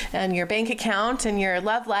 and your bank account and your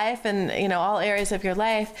love life and, you know, all areas of your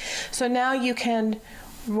life. So now you can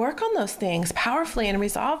work on those things powerfully and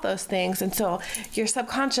resolve those things. And so your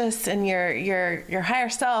subconscious and your higher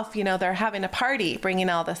self, you know, they're having a party, bringing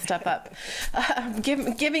all this stuff up,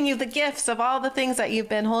 giving you the gifts of all the things that you've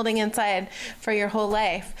been holding inside for your whole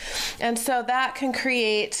life. And so that can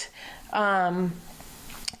create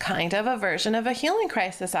kind of a version of a healing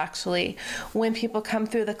crisis, actually, when people come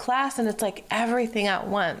through the class and it's like everything at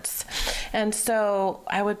once. And so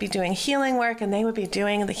I would be doing healing work and they would be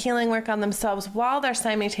doing the healing work on themselves while they're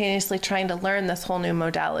simultaneously trying to learn this whole new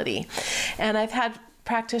modality. And I've had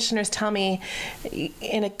practitioners tell me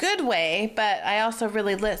in a good way, but I also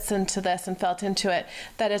really listened to this and felt into it,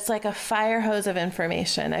 that it's like a fire hose of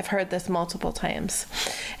information. I've heard this multiple times.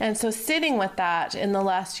 And so sitting with that in the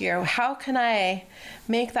last year, how can I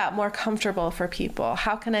make that more comfortable for people?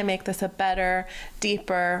 How can I make this a better,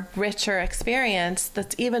 deeper, richer experience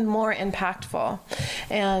that's even more impactful?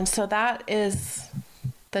 And so that is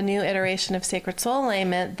the new iteration of Sacred Soul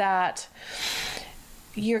Alignment, that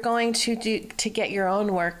you're going to get your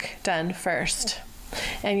own work done first,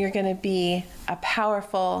 and you're going to be a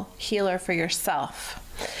powerful healer for yourself.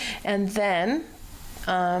 And then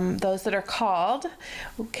those that are called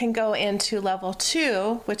can go into level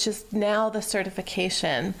 2, which is now the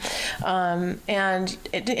certification. And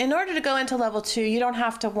in order to go into level 2, you don't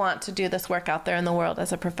have to want to do this work out there in the world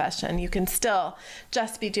as a profession. You can still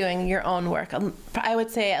just be doing your own work. I would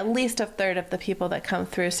say at least a third of the people that come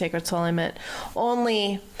through Sacred Soul Alignment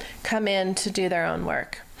only come in to do their own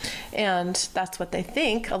work. And that's what they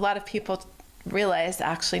think. A lot of people realize,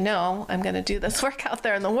 actually, no, I'm going to do this work out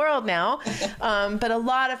there in the world now. But a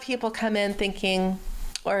lot of people come in thinking,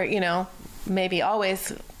 or, you know, maybe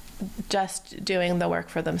always just doing the work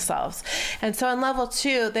for themselves. And so in level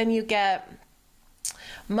 2, then you get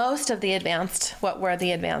most of the advanced, what were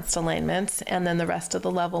the advanced alignments, and then the rest of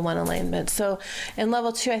the level 1 alignment. So in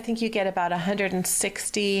level 2, I think you get about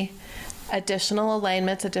 160 additional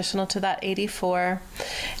alignments, additional to that 84.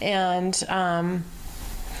 And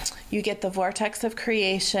you get the vortex of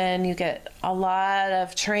creation. You get a lot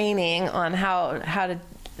of training on how to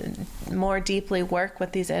more deeply work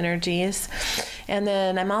with these energies. And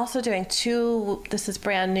then I'm also doing this is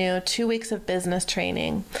brand new, 2 weeks of business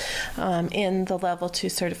training in the level 2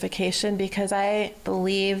 certification, because I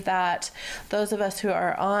believe that those of us who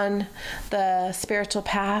are on the spiritual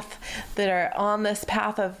path, that are on this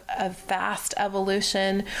path of vast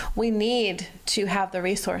evolution, we need to have the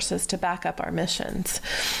resources to back up our missions.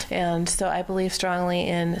 And so I believe strongly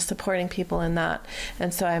in supporting people in that.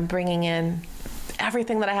 And so I'm bringing in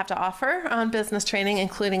everything that I have to offer on business training,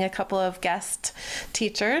 including a couple of guest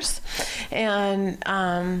teachers. And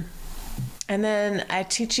then I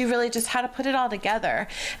teach you really just how to put it all together.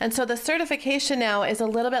 And so the certification now is a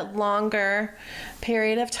little bit longer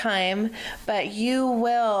period of time, but you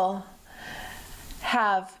will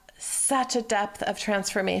have such a depth of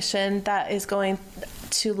transformation that is going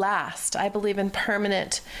to last. I believe in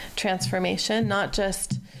permanent transformation, not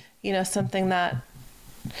just, you know, something that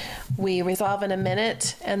we resolve in a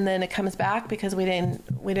minute and then it comes back because we didn't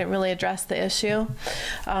really address the issue.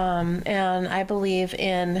 And I believe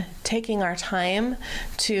in taking our time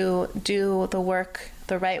to do the work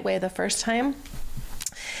the right way the first time.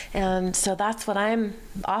 And so that's what I'm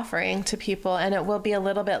offering to people, and it will be a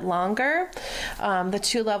little bit longer. The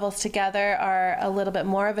 2 levels together are a little bit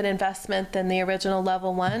more of an investment than the original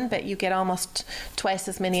level 1, but you get almost twice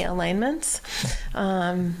as many alignments.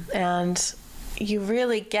 And you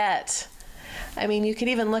really get, I mean, you could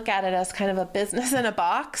even look at it as kind of a business in a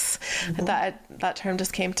box. Mm-hmm. That term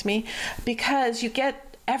just came to me, because you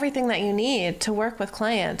get everything that you need to work with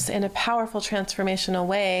clients in a powerful transformational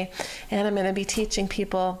way. And I'm going to be teaching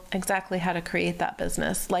people exactly how to create that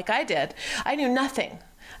business like I did. I knew nothing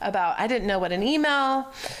I didn't know what an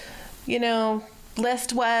email, you know,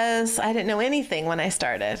 list was. I didn't know anything when I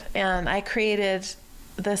started. And I created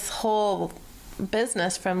this whole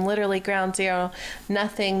business from literally ground zero,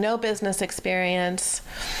 nothing, no business experience,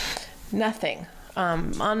 nothing.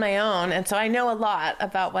 On my own. And so I know a lot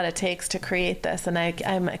about what it takes to create this. And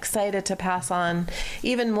I'm excited to pass on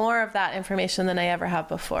even more of that information than I ever have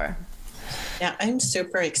before. Yeah, I'm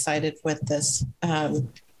super excited with this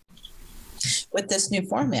new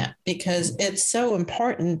format, because it's so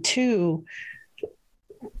important to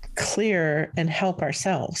clear and help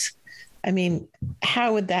ourselves. I mean,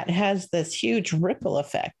 how would that has this huge ripple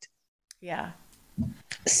effect? Yeah.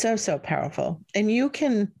 So powerful.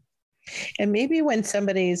 And maybe when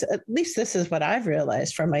somebody's, at least this is what I've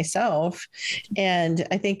realized for myself. And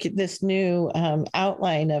I think this new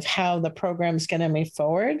outline of how the program's going to move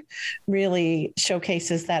forward really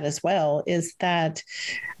showcases that as well, is that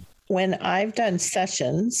when I've done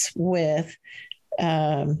sessions with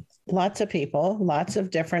lots of people, lots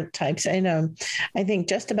of different types. I think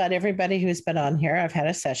just about everybody who's been on here, I've had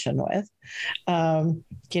a session with,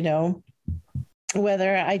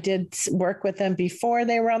 whether I did work with them before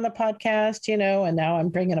they were on the podcast, and now I'm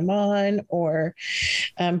bringing them on,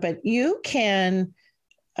 but you can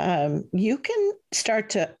start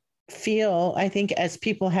to feel, I think, as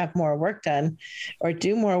people have more work done or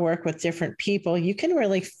do more work with different people, you can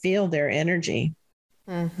really feel their energy.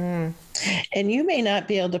 Mm-hmm. And you may not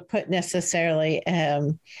be able to put necessarily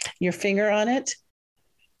your finger on it,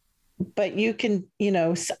 but you can,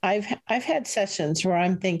 I've had sessions where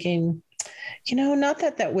I'm thinking, not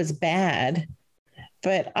that was bad,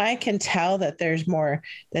 but I can tell that there's more,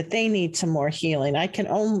 that they need some more healing. They can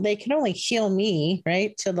only heal me,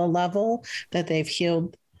 right, to the level that they've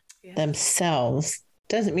healed themselves.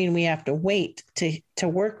 Doesn't mean we have to wait to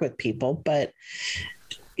work with people, but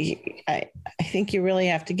I think you really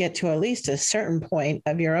have to get to at least a certain point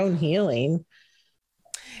of your own healing.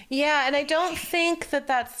 Yeah, and I don't think that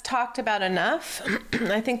that's talked about enough.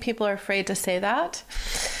 I think people are afraid to say that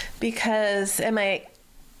because it might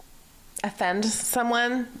offend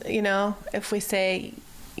someone, if we say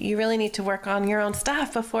you really need to work on your own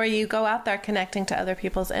stuff before you go out there connecting to other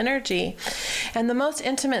people's energy. And the most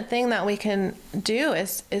intimate thing that we can do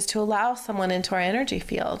is to allow someone into our energy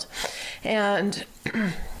field. And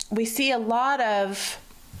we see a lot of,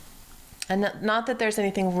 and not that there's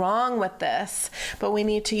anything wrong with this, but we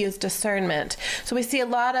need to use discernment. So we see a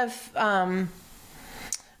lot of, on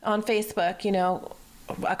Facebook,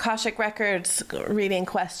 Akashic Records reading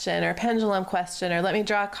question or pendulum question, or let me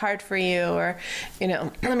draw a card for you, or,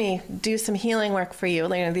 let me do some healing work for you.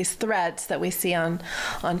 These threads that we see on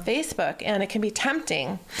Facebook. And it can be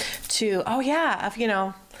tempting to,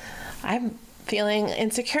 I'm feeling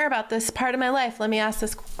insecure about this part of my life. Let me ask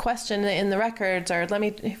this question in the records, or let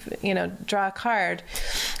me, draw a card.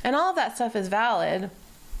 And all of that stuff is valid,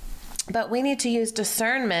 but we need to use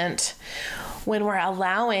discernment when we're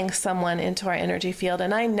allowing someone into our energy field.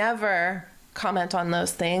 And I never comment on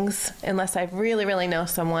those things unless I really, really know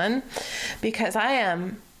someone, because I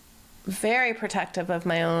am very protective of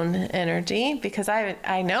my own energy, because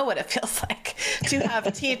I know what it feels like to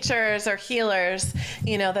have teachers or healers,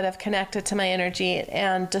 that have connected to my energy,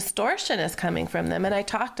 and distortion is coming from them. And I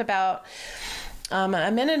talked about a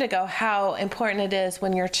minute ago how important it is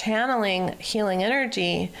when you're channeling healing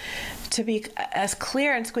energy to be as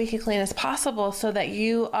clear and squeaky clean as possible, so that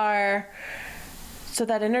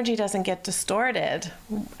energy doesn't get distorted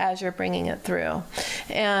as you're bringing it through.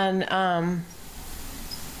 And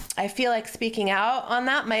I feel like speaking out on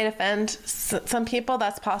that might offend some people.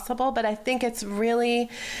 That's possible, but I think it's really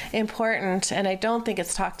important, and I don't think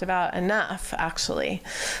it's talked about enough, actually.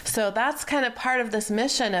 So that's kind of part of this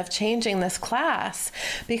mission of changing this class,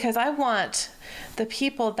 because I want the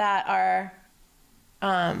people that are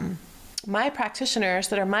my practitioners,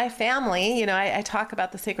 that are my family. I talk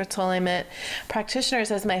about the Sacred Soul Alignment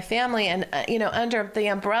practitioners as my family, and under the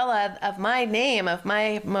umbrella of my name, of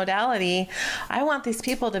my modality, I want these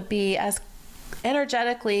people to be as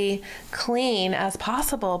energetically clean as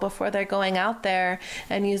possible before they're going out there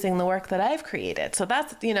and using the work that I've created. So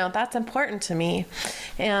that's important to me,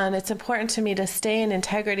 and it's important to me to stay in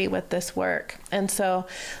integrity with this work. And so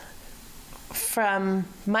from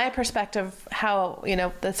my perspective, how,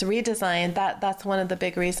 this redesign, that's one of the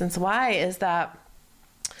big reasons why, is that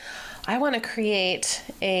I want to create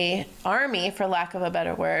a army, for lack of a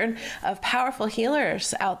better word, of powerful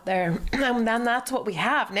healers out there. And then that's what we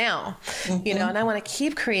have now, and I want to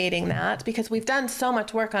keep creating that, because we've done so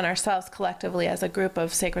much work on ourselves collectively as a group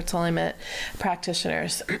of Sacred Soul Alignment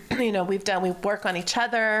practitioners. We work on each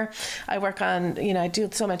other. I work on, I do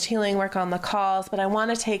so much healing work on the calls, but I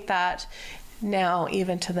want to take that now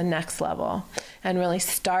even to the next level and really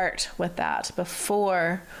start with that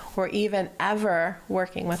before or even ever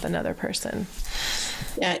working with another person.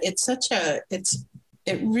 Yeah,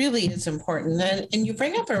 it really is important. And you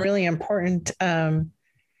bring up a really important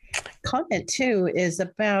comment too, is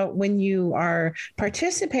about when you are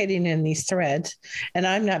participating in these threads, and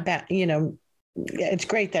I'm not it's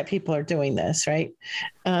great that people are doing this, right?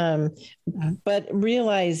 But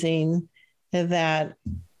realizing that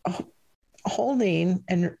holding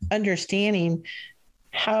and understanding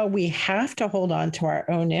how we have to hold on to our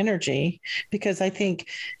own energy, because I think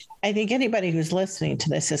anybody who's listening to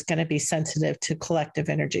this is going to be sensitive to collective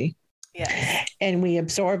energy. Yeah. And we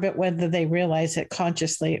absorb it, whether they realize it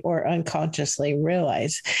consciously or unconsciously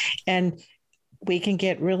realize. And we can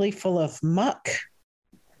get really full of muck,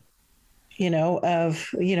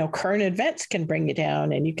 current events can bring you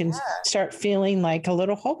down, and you can start feeling like a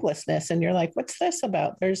little hopelessness. And you're like, what's this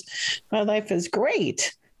about? My life is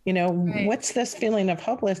great. Right. What's this feeling of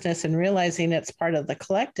hopelessness, and realizing it's part of the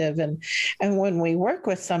collective. And when we work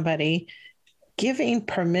with somebody, giving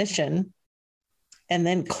permission and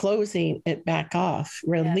then closing it back off,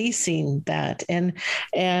 releasing that. And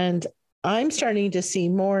I'm starting to see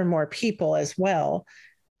more and more people as well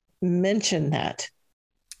mention that.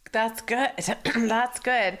 That's good. That's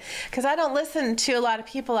good. Because I don't listen to a lot of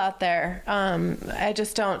people out there. I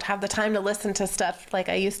just don't have the time to listen to stuff like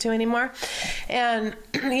I used to anymore. And,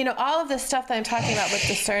 all of this stuff that I'm talking about with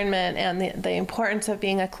discernment and the importance of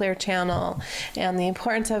being a clear channel and the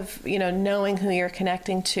importance of, knowing who you're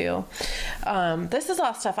connecting to. This is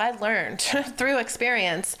all stuff I learned through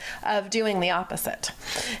experience of doing the opposite.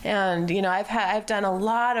 And, I've done a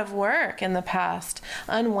lot of work in the past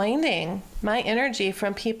unwinding my energy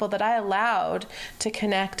from people that I allowed to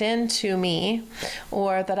connect into me,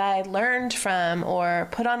 or that I learned from or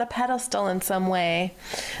put on a pedestal in some way,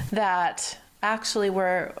 that actually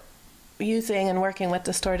were using and working with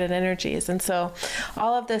distorted energies. And so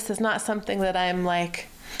all of this is not something that I'm like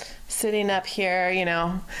sitting up here,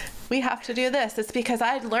 we have to do this. It's because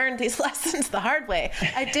I learned these lessons the hard way.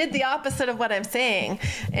 I did the opposite of what I'm saying.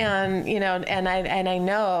 And, and I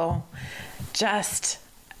know just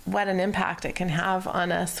what an impact it can have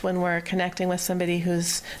on us when we're connecting with somebody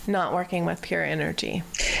who's not working with pure energy.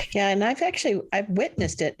 Yeah. And I've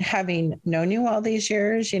witnessed it, having known you all these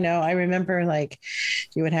years. I remember like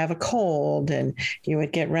you would have a cold and you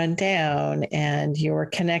would get run down, and you were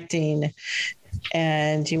connecting,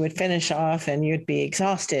 and you would finish off and you'd be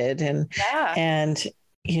exhausted. And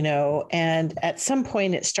at some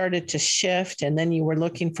point it started to shift, and then you were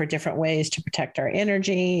looking for different ways to protect our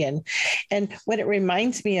energy. And what it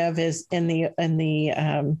reminds me of is in the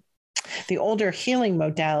older healing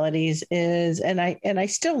modalities is, and I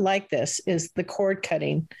still like this, is the cord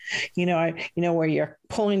cutting, where you're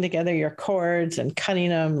pulling together your cords and cutting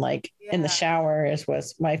them, like in the shower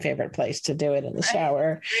was my favorite place to do it, in the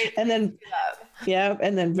shower. And then,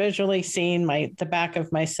 and then visually seeing the back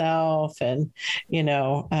of myself. And,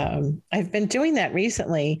 I've been doing that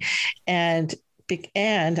recently. And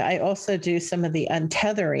I also do some of the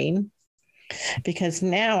untethering, because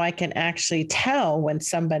now I can actually tell when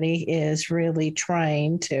somebody is really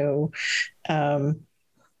trying to,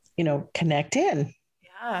 connect in.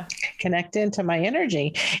 Connect into my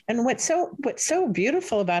energy. And what's so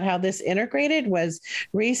beautiful about how this integrated was,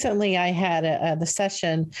 recently I had the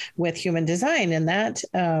session with Human Design, and that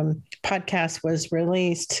podcast was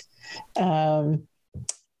released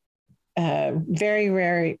very,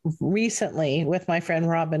 very recently with my friend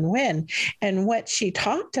Robin Wynn. And what she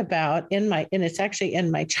talked about and it's actually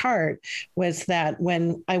in my chart, was that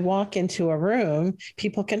when I walk into a room,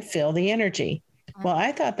 people can feel the energy. Well,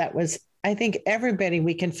 I think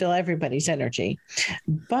we can feel everybody's energy.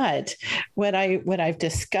 But what I've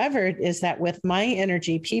discovered is that with my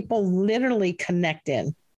energy, people literally connect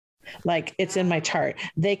in. Like, it's in my chart.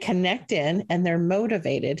 They connect in and they're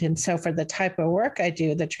motivated. And so for the type of work I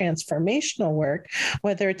do, the transformational work,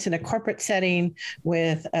 whether it's in a corporate setting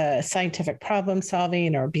with scientific problem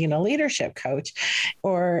solving, or being a leadership coach,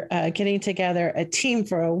 or getting together a team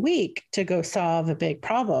for a week to go solve a big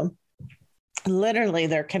problem, literally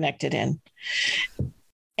they're connected in.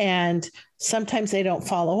 And sometimes they don't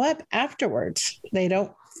follow up afterwards. They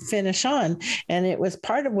don't finish on. And it was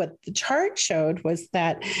part of what the chart showed, was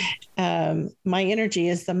that my energy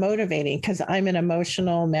is the motivating, because I'm an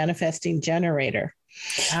emotional manifesting generator.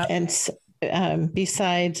 Okay. And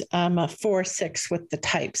besides, I'm a 4/6 with the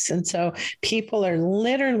types. And so people are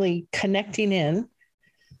literally connecting in.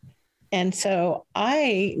 And so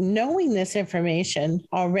knowing this information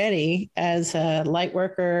already as a light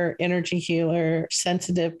worker, energy healer,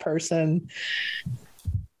 sensitive person,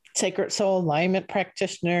 sacred soul alignment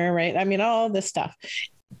practitioner, right? I mean, all this stuff,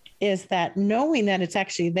 is that knowing that it's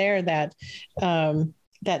actually there, that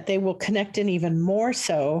they will connect in even more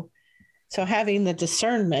so. So having the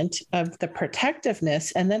discernment of the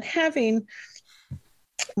protectiveness, and then having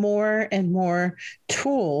more and more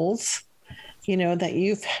tools that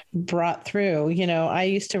you've brought through. I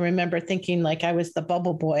used to remember thinking like I was the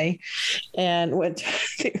bubble boy, and what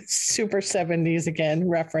super 70s again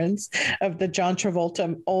reference of the John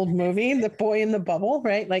Travolta old movie, The Boy in the Bubble,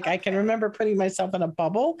 right? Like I can remember putting myself in a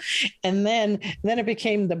bubble, and then it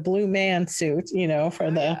became the blue man suit,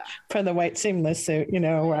 for the white seamless suit,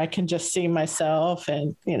 where I can just see myself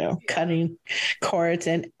and, cutting cords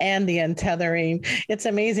and the untethering. It's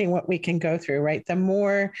amazing what we can go through, right? The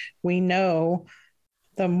more we know,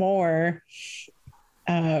 the more,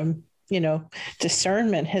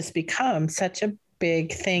 discernment has become such a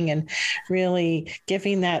big thing, and really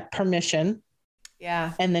giving that permission.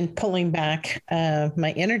 Yeah. And then pulling back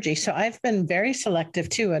my energy. So I've been very selective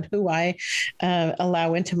too at who I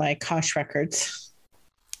allow into my Akash records.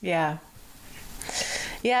 Yeah.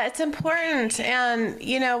 Yeah, it's important. And,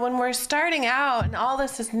 when we're starting out and all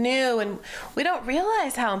this is new and we don't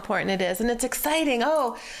realize how important it is, and it's exciting.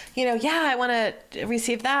 Oh, I want to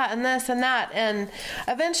receive that and this and that. And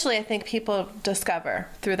eventually I think people discover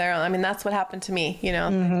through their own, that's what happened to me, they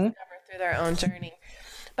discover through their own journey.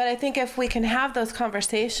 But I think if we can have those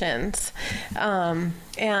conversations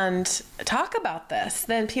and talk about this,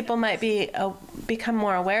 then people might become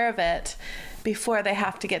more aware of it before they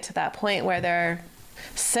have to get to that point where they're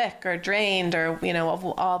sick or drained or, of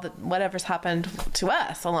all the whatever's happened to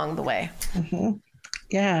us along the way. Mm-hmm.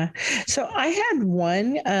 Yeah. So I had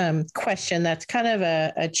one question that's kind of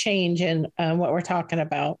a change in what we're talking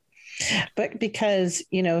about, but because,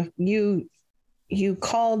 you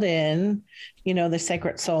called in, the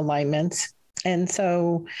sacred soul alignments. And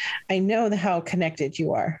so I know how connected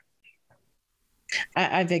you are.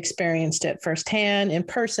 I've experienced it firsthand in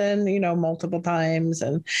person, multiple times.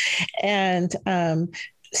 And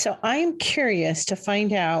so I'm curious to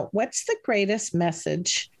find out what's the greatest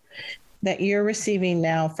message that you're receiving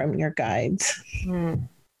now from your guides.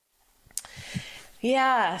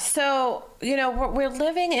 Yeah. So, we're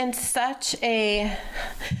living in such a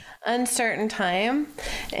uncertain time,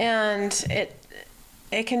 and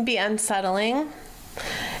it can be unsettling.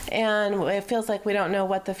 And it feels like we don't know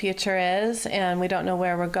what the future is, and we don't know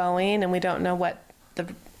where we're going, and we don't know what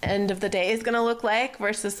the end of the day is going to look like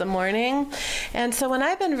versus the morning. And so when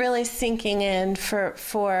I've been really sinking in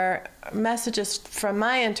for messages from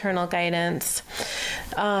my internal guidance,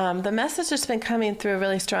 the message that's been coming through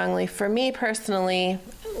really strongly for me personally,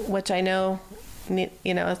 which I know,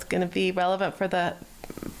 is going to be relevant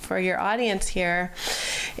for your audience here,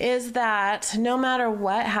 is that no matter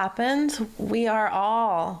what happens, we are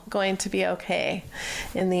all going to be okay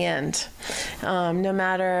in the end. No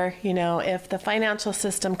matter, if the financial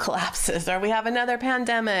system collapses or we have another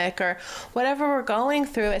pandemic or whatever we're going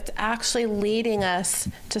through, it's actually leading us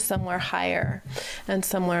to somewhere higher and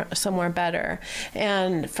somewhere better.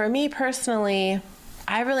 And for me personally,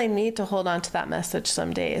 I really need to hold on to that message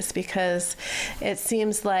some days, because it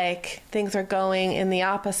seems like things are going in the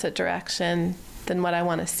opposite direction than what I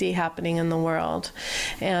want to see happening in the world.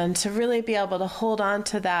 And to really be able to hold on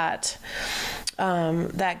to that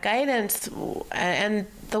guidance, and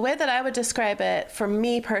the way that I would describe it for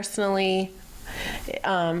me personally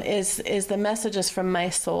is the messages from my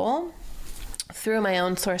soul through my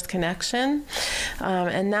own source connection.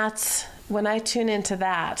 And that's when I tune into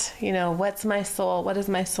that, what's my soul? What does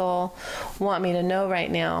my soul want me to know right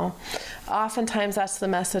now? Oftentimes that's the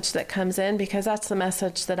message that comes in, because that's the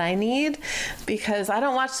message that I need, because I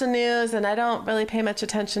don't watch the news and I don't really pay much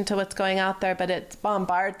attention to what's going out there, but it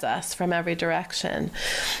bombards us from every direction.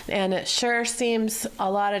 And it sure seems a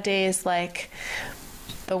lot of days like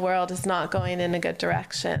the world is not going in a good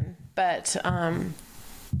direction. But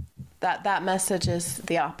that message is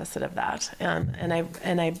the opposite of that, and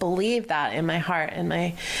I believe that in my heart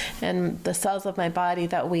and the cells of my body,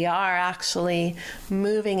 that we are actually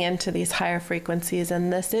moving into these higher frequencies,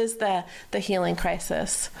 and this is the healing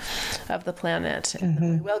crisis of the planet,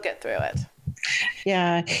 and we will get through it.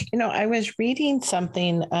 Yeah, I was reading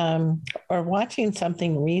something or watching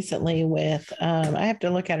something recently with I have to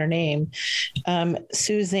look at her name,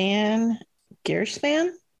 Suzanne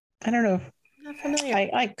Giersman. I don't know.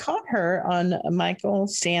 I caught her on Michael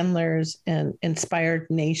Sandler's Inspired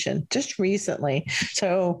Nation just recently.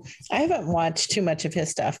 So I haven't watched too much of his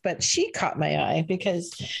stuff, but she caught my eye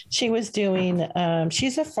because she was doing,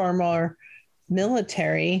 she's a former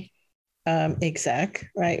military exec,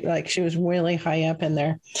 right? Like she was really high up in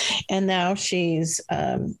there. And now she's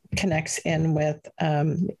connects in with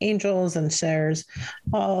angels and shares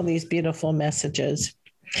all these beautiful messages.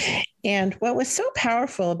 And what was so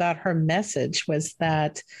powerful about her message was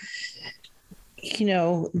that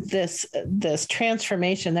this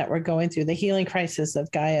transformation that we're going through, the healing crisis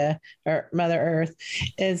of Gaia or Mother Earth,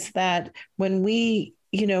 is that when we,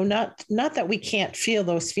 not that we can't feel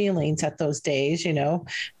those feelings at those days,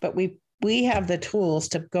 but we have the tools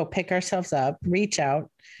to go pick ourselves up, reach out,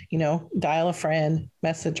 dial a friend,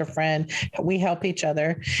 message a friend. We help each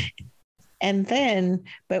other. And then,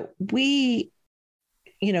 but we,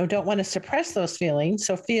 don't want to suppress those feelings.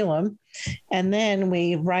 So feel them. And then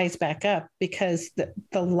we rise back up because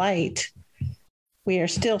the light, we are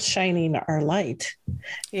still shining our light.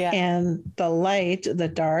 Yeah. And the light, the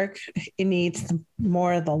dark, it needs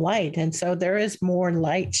more of the light. And so there is more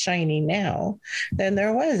light shining now than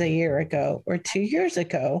there was a year ago or 2 years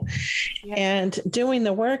ago. Yeah. And doing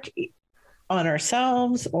the work on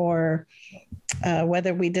ourselves, or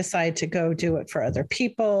whether we decide to go do it for other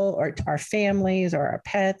people or our families or our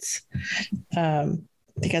pets,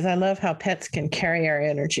 because I love how pets can carry our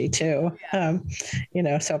energy too,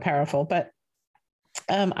 so powerful. But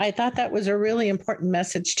I thought that was a really important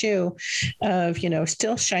message too, of,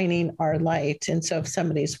 still shining our light. And so if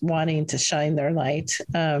somebody's wanting to shine their light,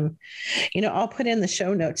 I'll put in the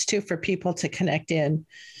show notes too for people to connect in,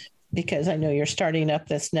 because I know you're starting up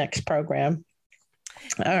this next program.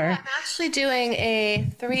 Yeah, I'm actually doing a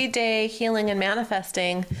 3-day healing and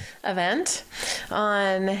manifesting event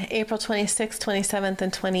on April 26th, 27th,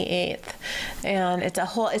 and 28th. And it's a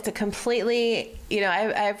completely,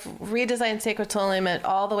 I've redesigned Sacred Soul Alignment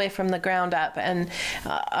all the way from the ground up. And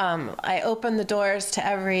I open the doors to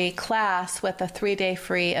every class with a 3-day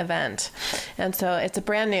free event. And so it's a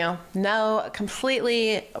brand new,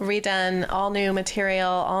 completely redone, all new material,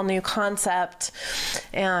 all new concept.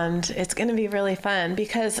 And it's going to be really fun,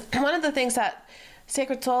 because one of the things that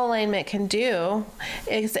Sacred Soul Alignment can do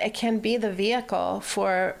is it can be the vehicle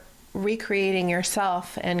for recreating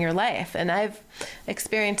yourself and your life. And I've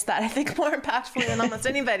experienced that, I think, more impactfully than almost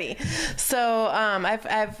anybody. So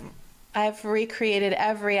I've recreated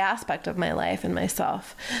every aspect of my life and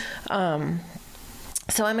myself.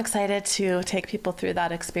 So I'm excited to take people through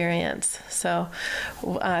that experience. So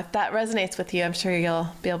if that resonates with you, I'm sure you'll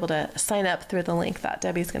be able to sign up through the link that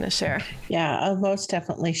Debbie's going to share. Yeah, I'll most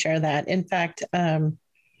definitely share that. In fact, and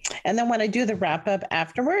then when I do the wrap up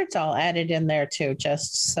afterwards, I'll add it in there too,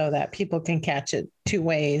 just so that people can catch it 2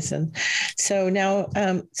 ways. And so now,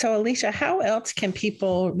 so Alicia, how else can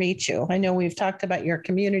people reach you? I know we've talked about your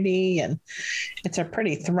community, and it's a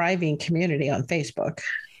pretty thriving community on Facebook.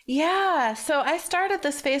 Yeah, so I started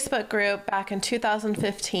this Facebook group back in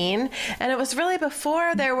 2015, and it was really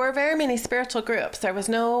before there were very many spiritual groups. There was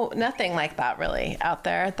nothing like that really out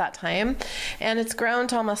there at that time, and it's grown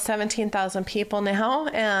to almost 17,000 people now,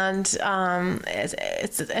 and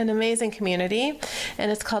it's an amazing community,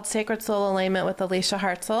 and it's called Sacred Soul Alignment with Alicia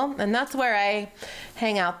Hartzell, and that's where I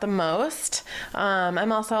hang out the most.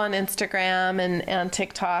 I'm also on Instagram and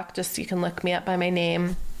TikTok. Just you can look me up by my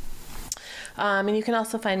name. And you can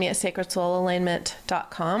also find me at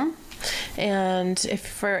sacredsoulalignment.com. And if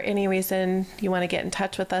for any reason you want to get in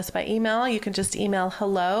touch with us by email, you can just email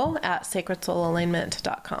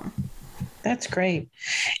hello@sacredsoulalignment.com. That's great.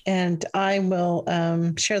 And I will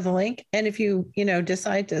share the link. And if you,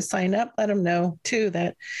 decide to sign up, let them know too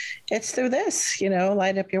that it's through this,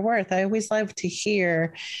 Light Up Your Worth. I always love to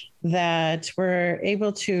hear that we're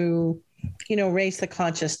able to raise the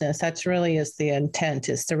consciousness. That's really is the intent,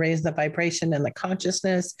 is to raise the vibration and the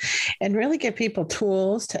consciousness, and really give people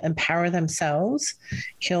tools to empower themselves,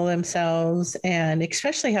 heal themselves, and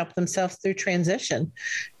especially help themselves through transition.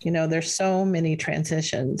 There's so many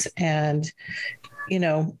transitions, and,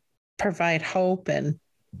 provide hope and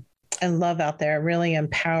love out there, really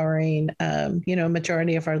empowering.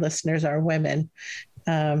 Majority of our listeners are women.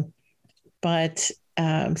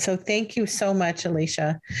 So thank you so much,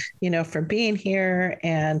 Alicia, for being here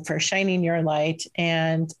and for shining your light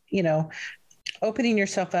and, opening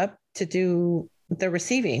yourself up to do the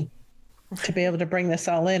receiving, to be able to bring this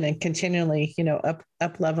all in and continually, up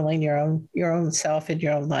leveling your own self and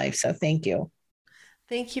your own life. So thank you.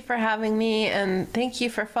 Thank you for having me, and thank you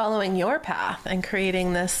for following your path and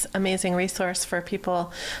creating this amazing resource for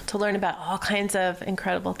people to learn about all kinds of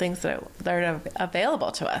incredible things that are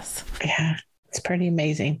available to us. Yeah. It's pretty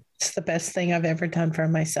amazing. It's the best thing I've ever done for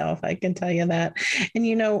myself. I can tell you that.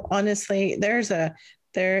 And, honestly, there is a,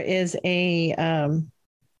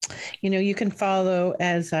 you can follow,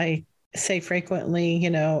 as I say frequently,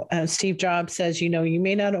 Steve Jobs says, you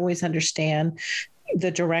may not always understand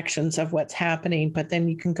the directions of what's happening, but then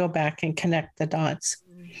you can go back and connect the dots.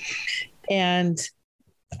 And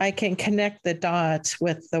I can connect the dots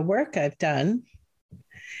with the work I've done.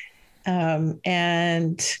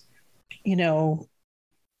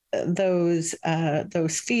 those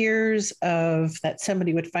fears of that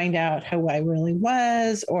somebody would find out who I really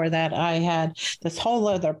was, or that I had this whole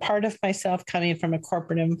other part of myself coming from a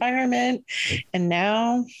corporate environment. And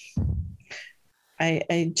now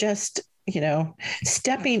I just,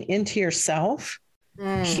 stepping into yourself,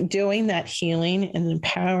 doing that healing and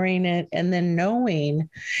empowering it, and then knowing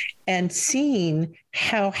and seeing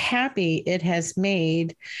how happy it has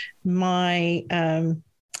made my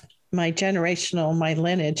my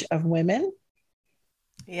lineage of women.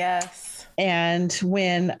 Yes. And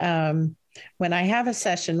when I have a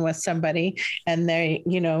session with somebody and they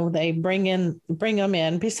bring them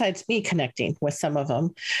in, besides me connecting with some of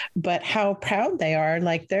them, but how proud they are,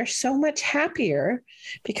 like they're so much happier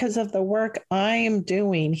because of the work I am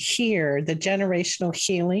doing here, the generational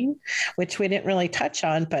healing, which we didn't really touch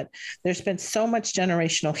on, but there's been so much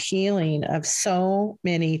generational healing of so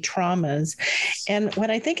many traumas. And what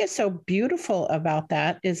I think is so beautiful about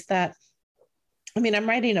that is that, I'm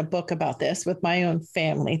writing a book about this with my own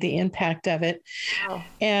family, the impact of it. Wow.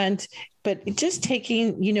 But just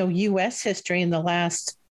taking, U.S. history in the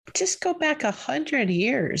last, just go back 100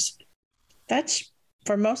 years. That's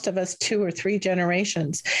for most of us 2 or 3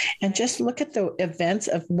 generations. And just look at the events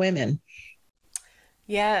of women.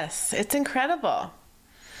 Yes, it's incredible.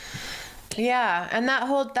 Yeah, and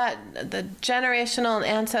the generational and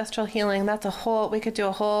ancestral healing, we could do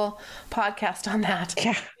a whole podcast on that.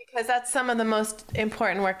 Yeah. Because that's some of the most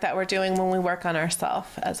important work that we're doing when we work on ourselves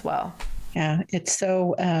as well. Yeah, it's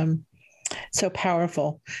so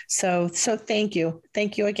powerful. So thank you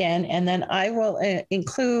again. And then I will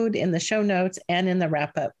include in the show notes and in the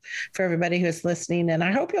wrap up for everybody who's listening. And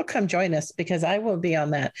I hope you'll come join us, because I will be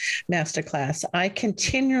on that masterclass. I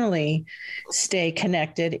continually stay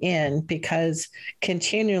connected because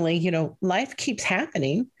continually, life keeps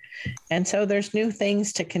happening. And so there's new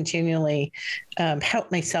things to continually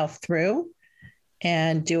help myself through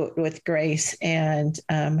and do it with grace and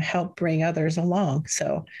help bring others along.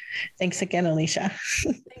 So thanks again, Alicia.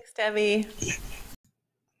 Thanks, Debbie.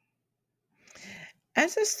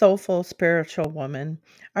 As a soulful spiritual woman,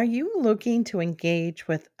 are you looking to engage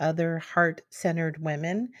with other heart-centered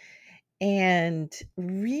women and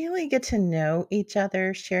really get to know each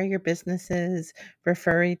other, share your businesses,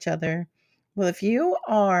 refer each other? Well, if you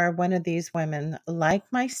are one of these women like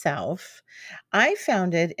myself, I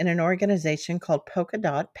founded in an organization called Polka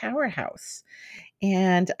Dot Powerhouse.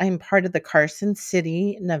 And I'm part of the Carson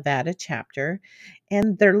City, Nevada chapter.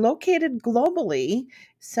 And they're located globally.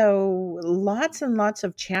 So lots and lots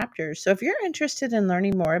of chapters. So if you're interested in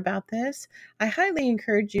learning more about this, I highly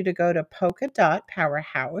encourage you to go to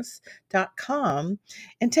polkadotpowerhouse.com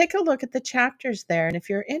and take a look at the chapters there. And if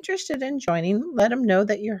you're interested in joining, let them know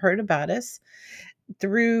that you heard about us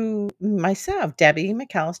through myself, Debbie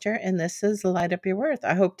McAllister, and this is Light Up Your Worth.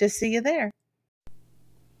 I hope to see you there.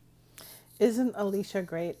 Isn't Alicia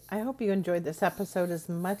great? I hope you enjoyed this episode as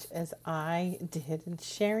much as I did in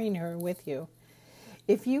sharing her with you.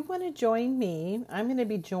 If you want to join me, I'm going to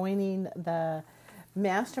be joining the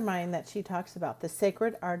mastermind that she talks about, the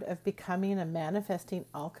sacred art of becoming a manifesting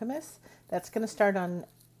alchemist. That's going to start on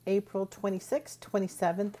April 26th,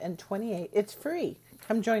 27th, and 28th. It's free.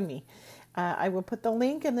 Come join me. I will put the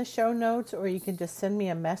link in the show notes, or you can just send me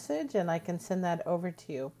a message and I can send that over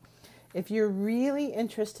to you. If you're really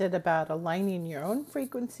interested about aligning your own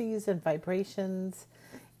frequencies and vibrations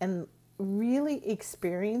and really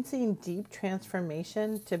experiencing deep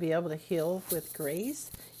transformation to be able to heal with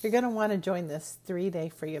grace, you're going to want to join this 3-day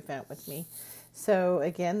free event with me. So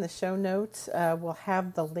again, the show notes will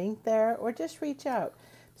have the link there, or just reach out.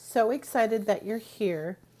 So excited that you're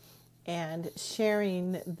here and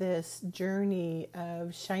sharing this journey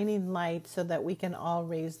of shining light so that we can all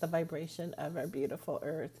raise the vibration of our beautiful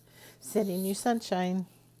earth. Sending you sunshine.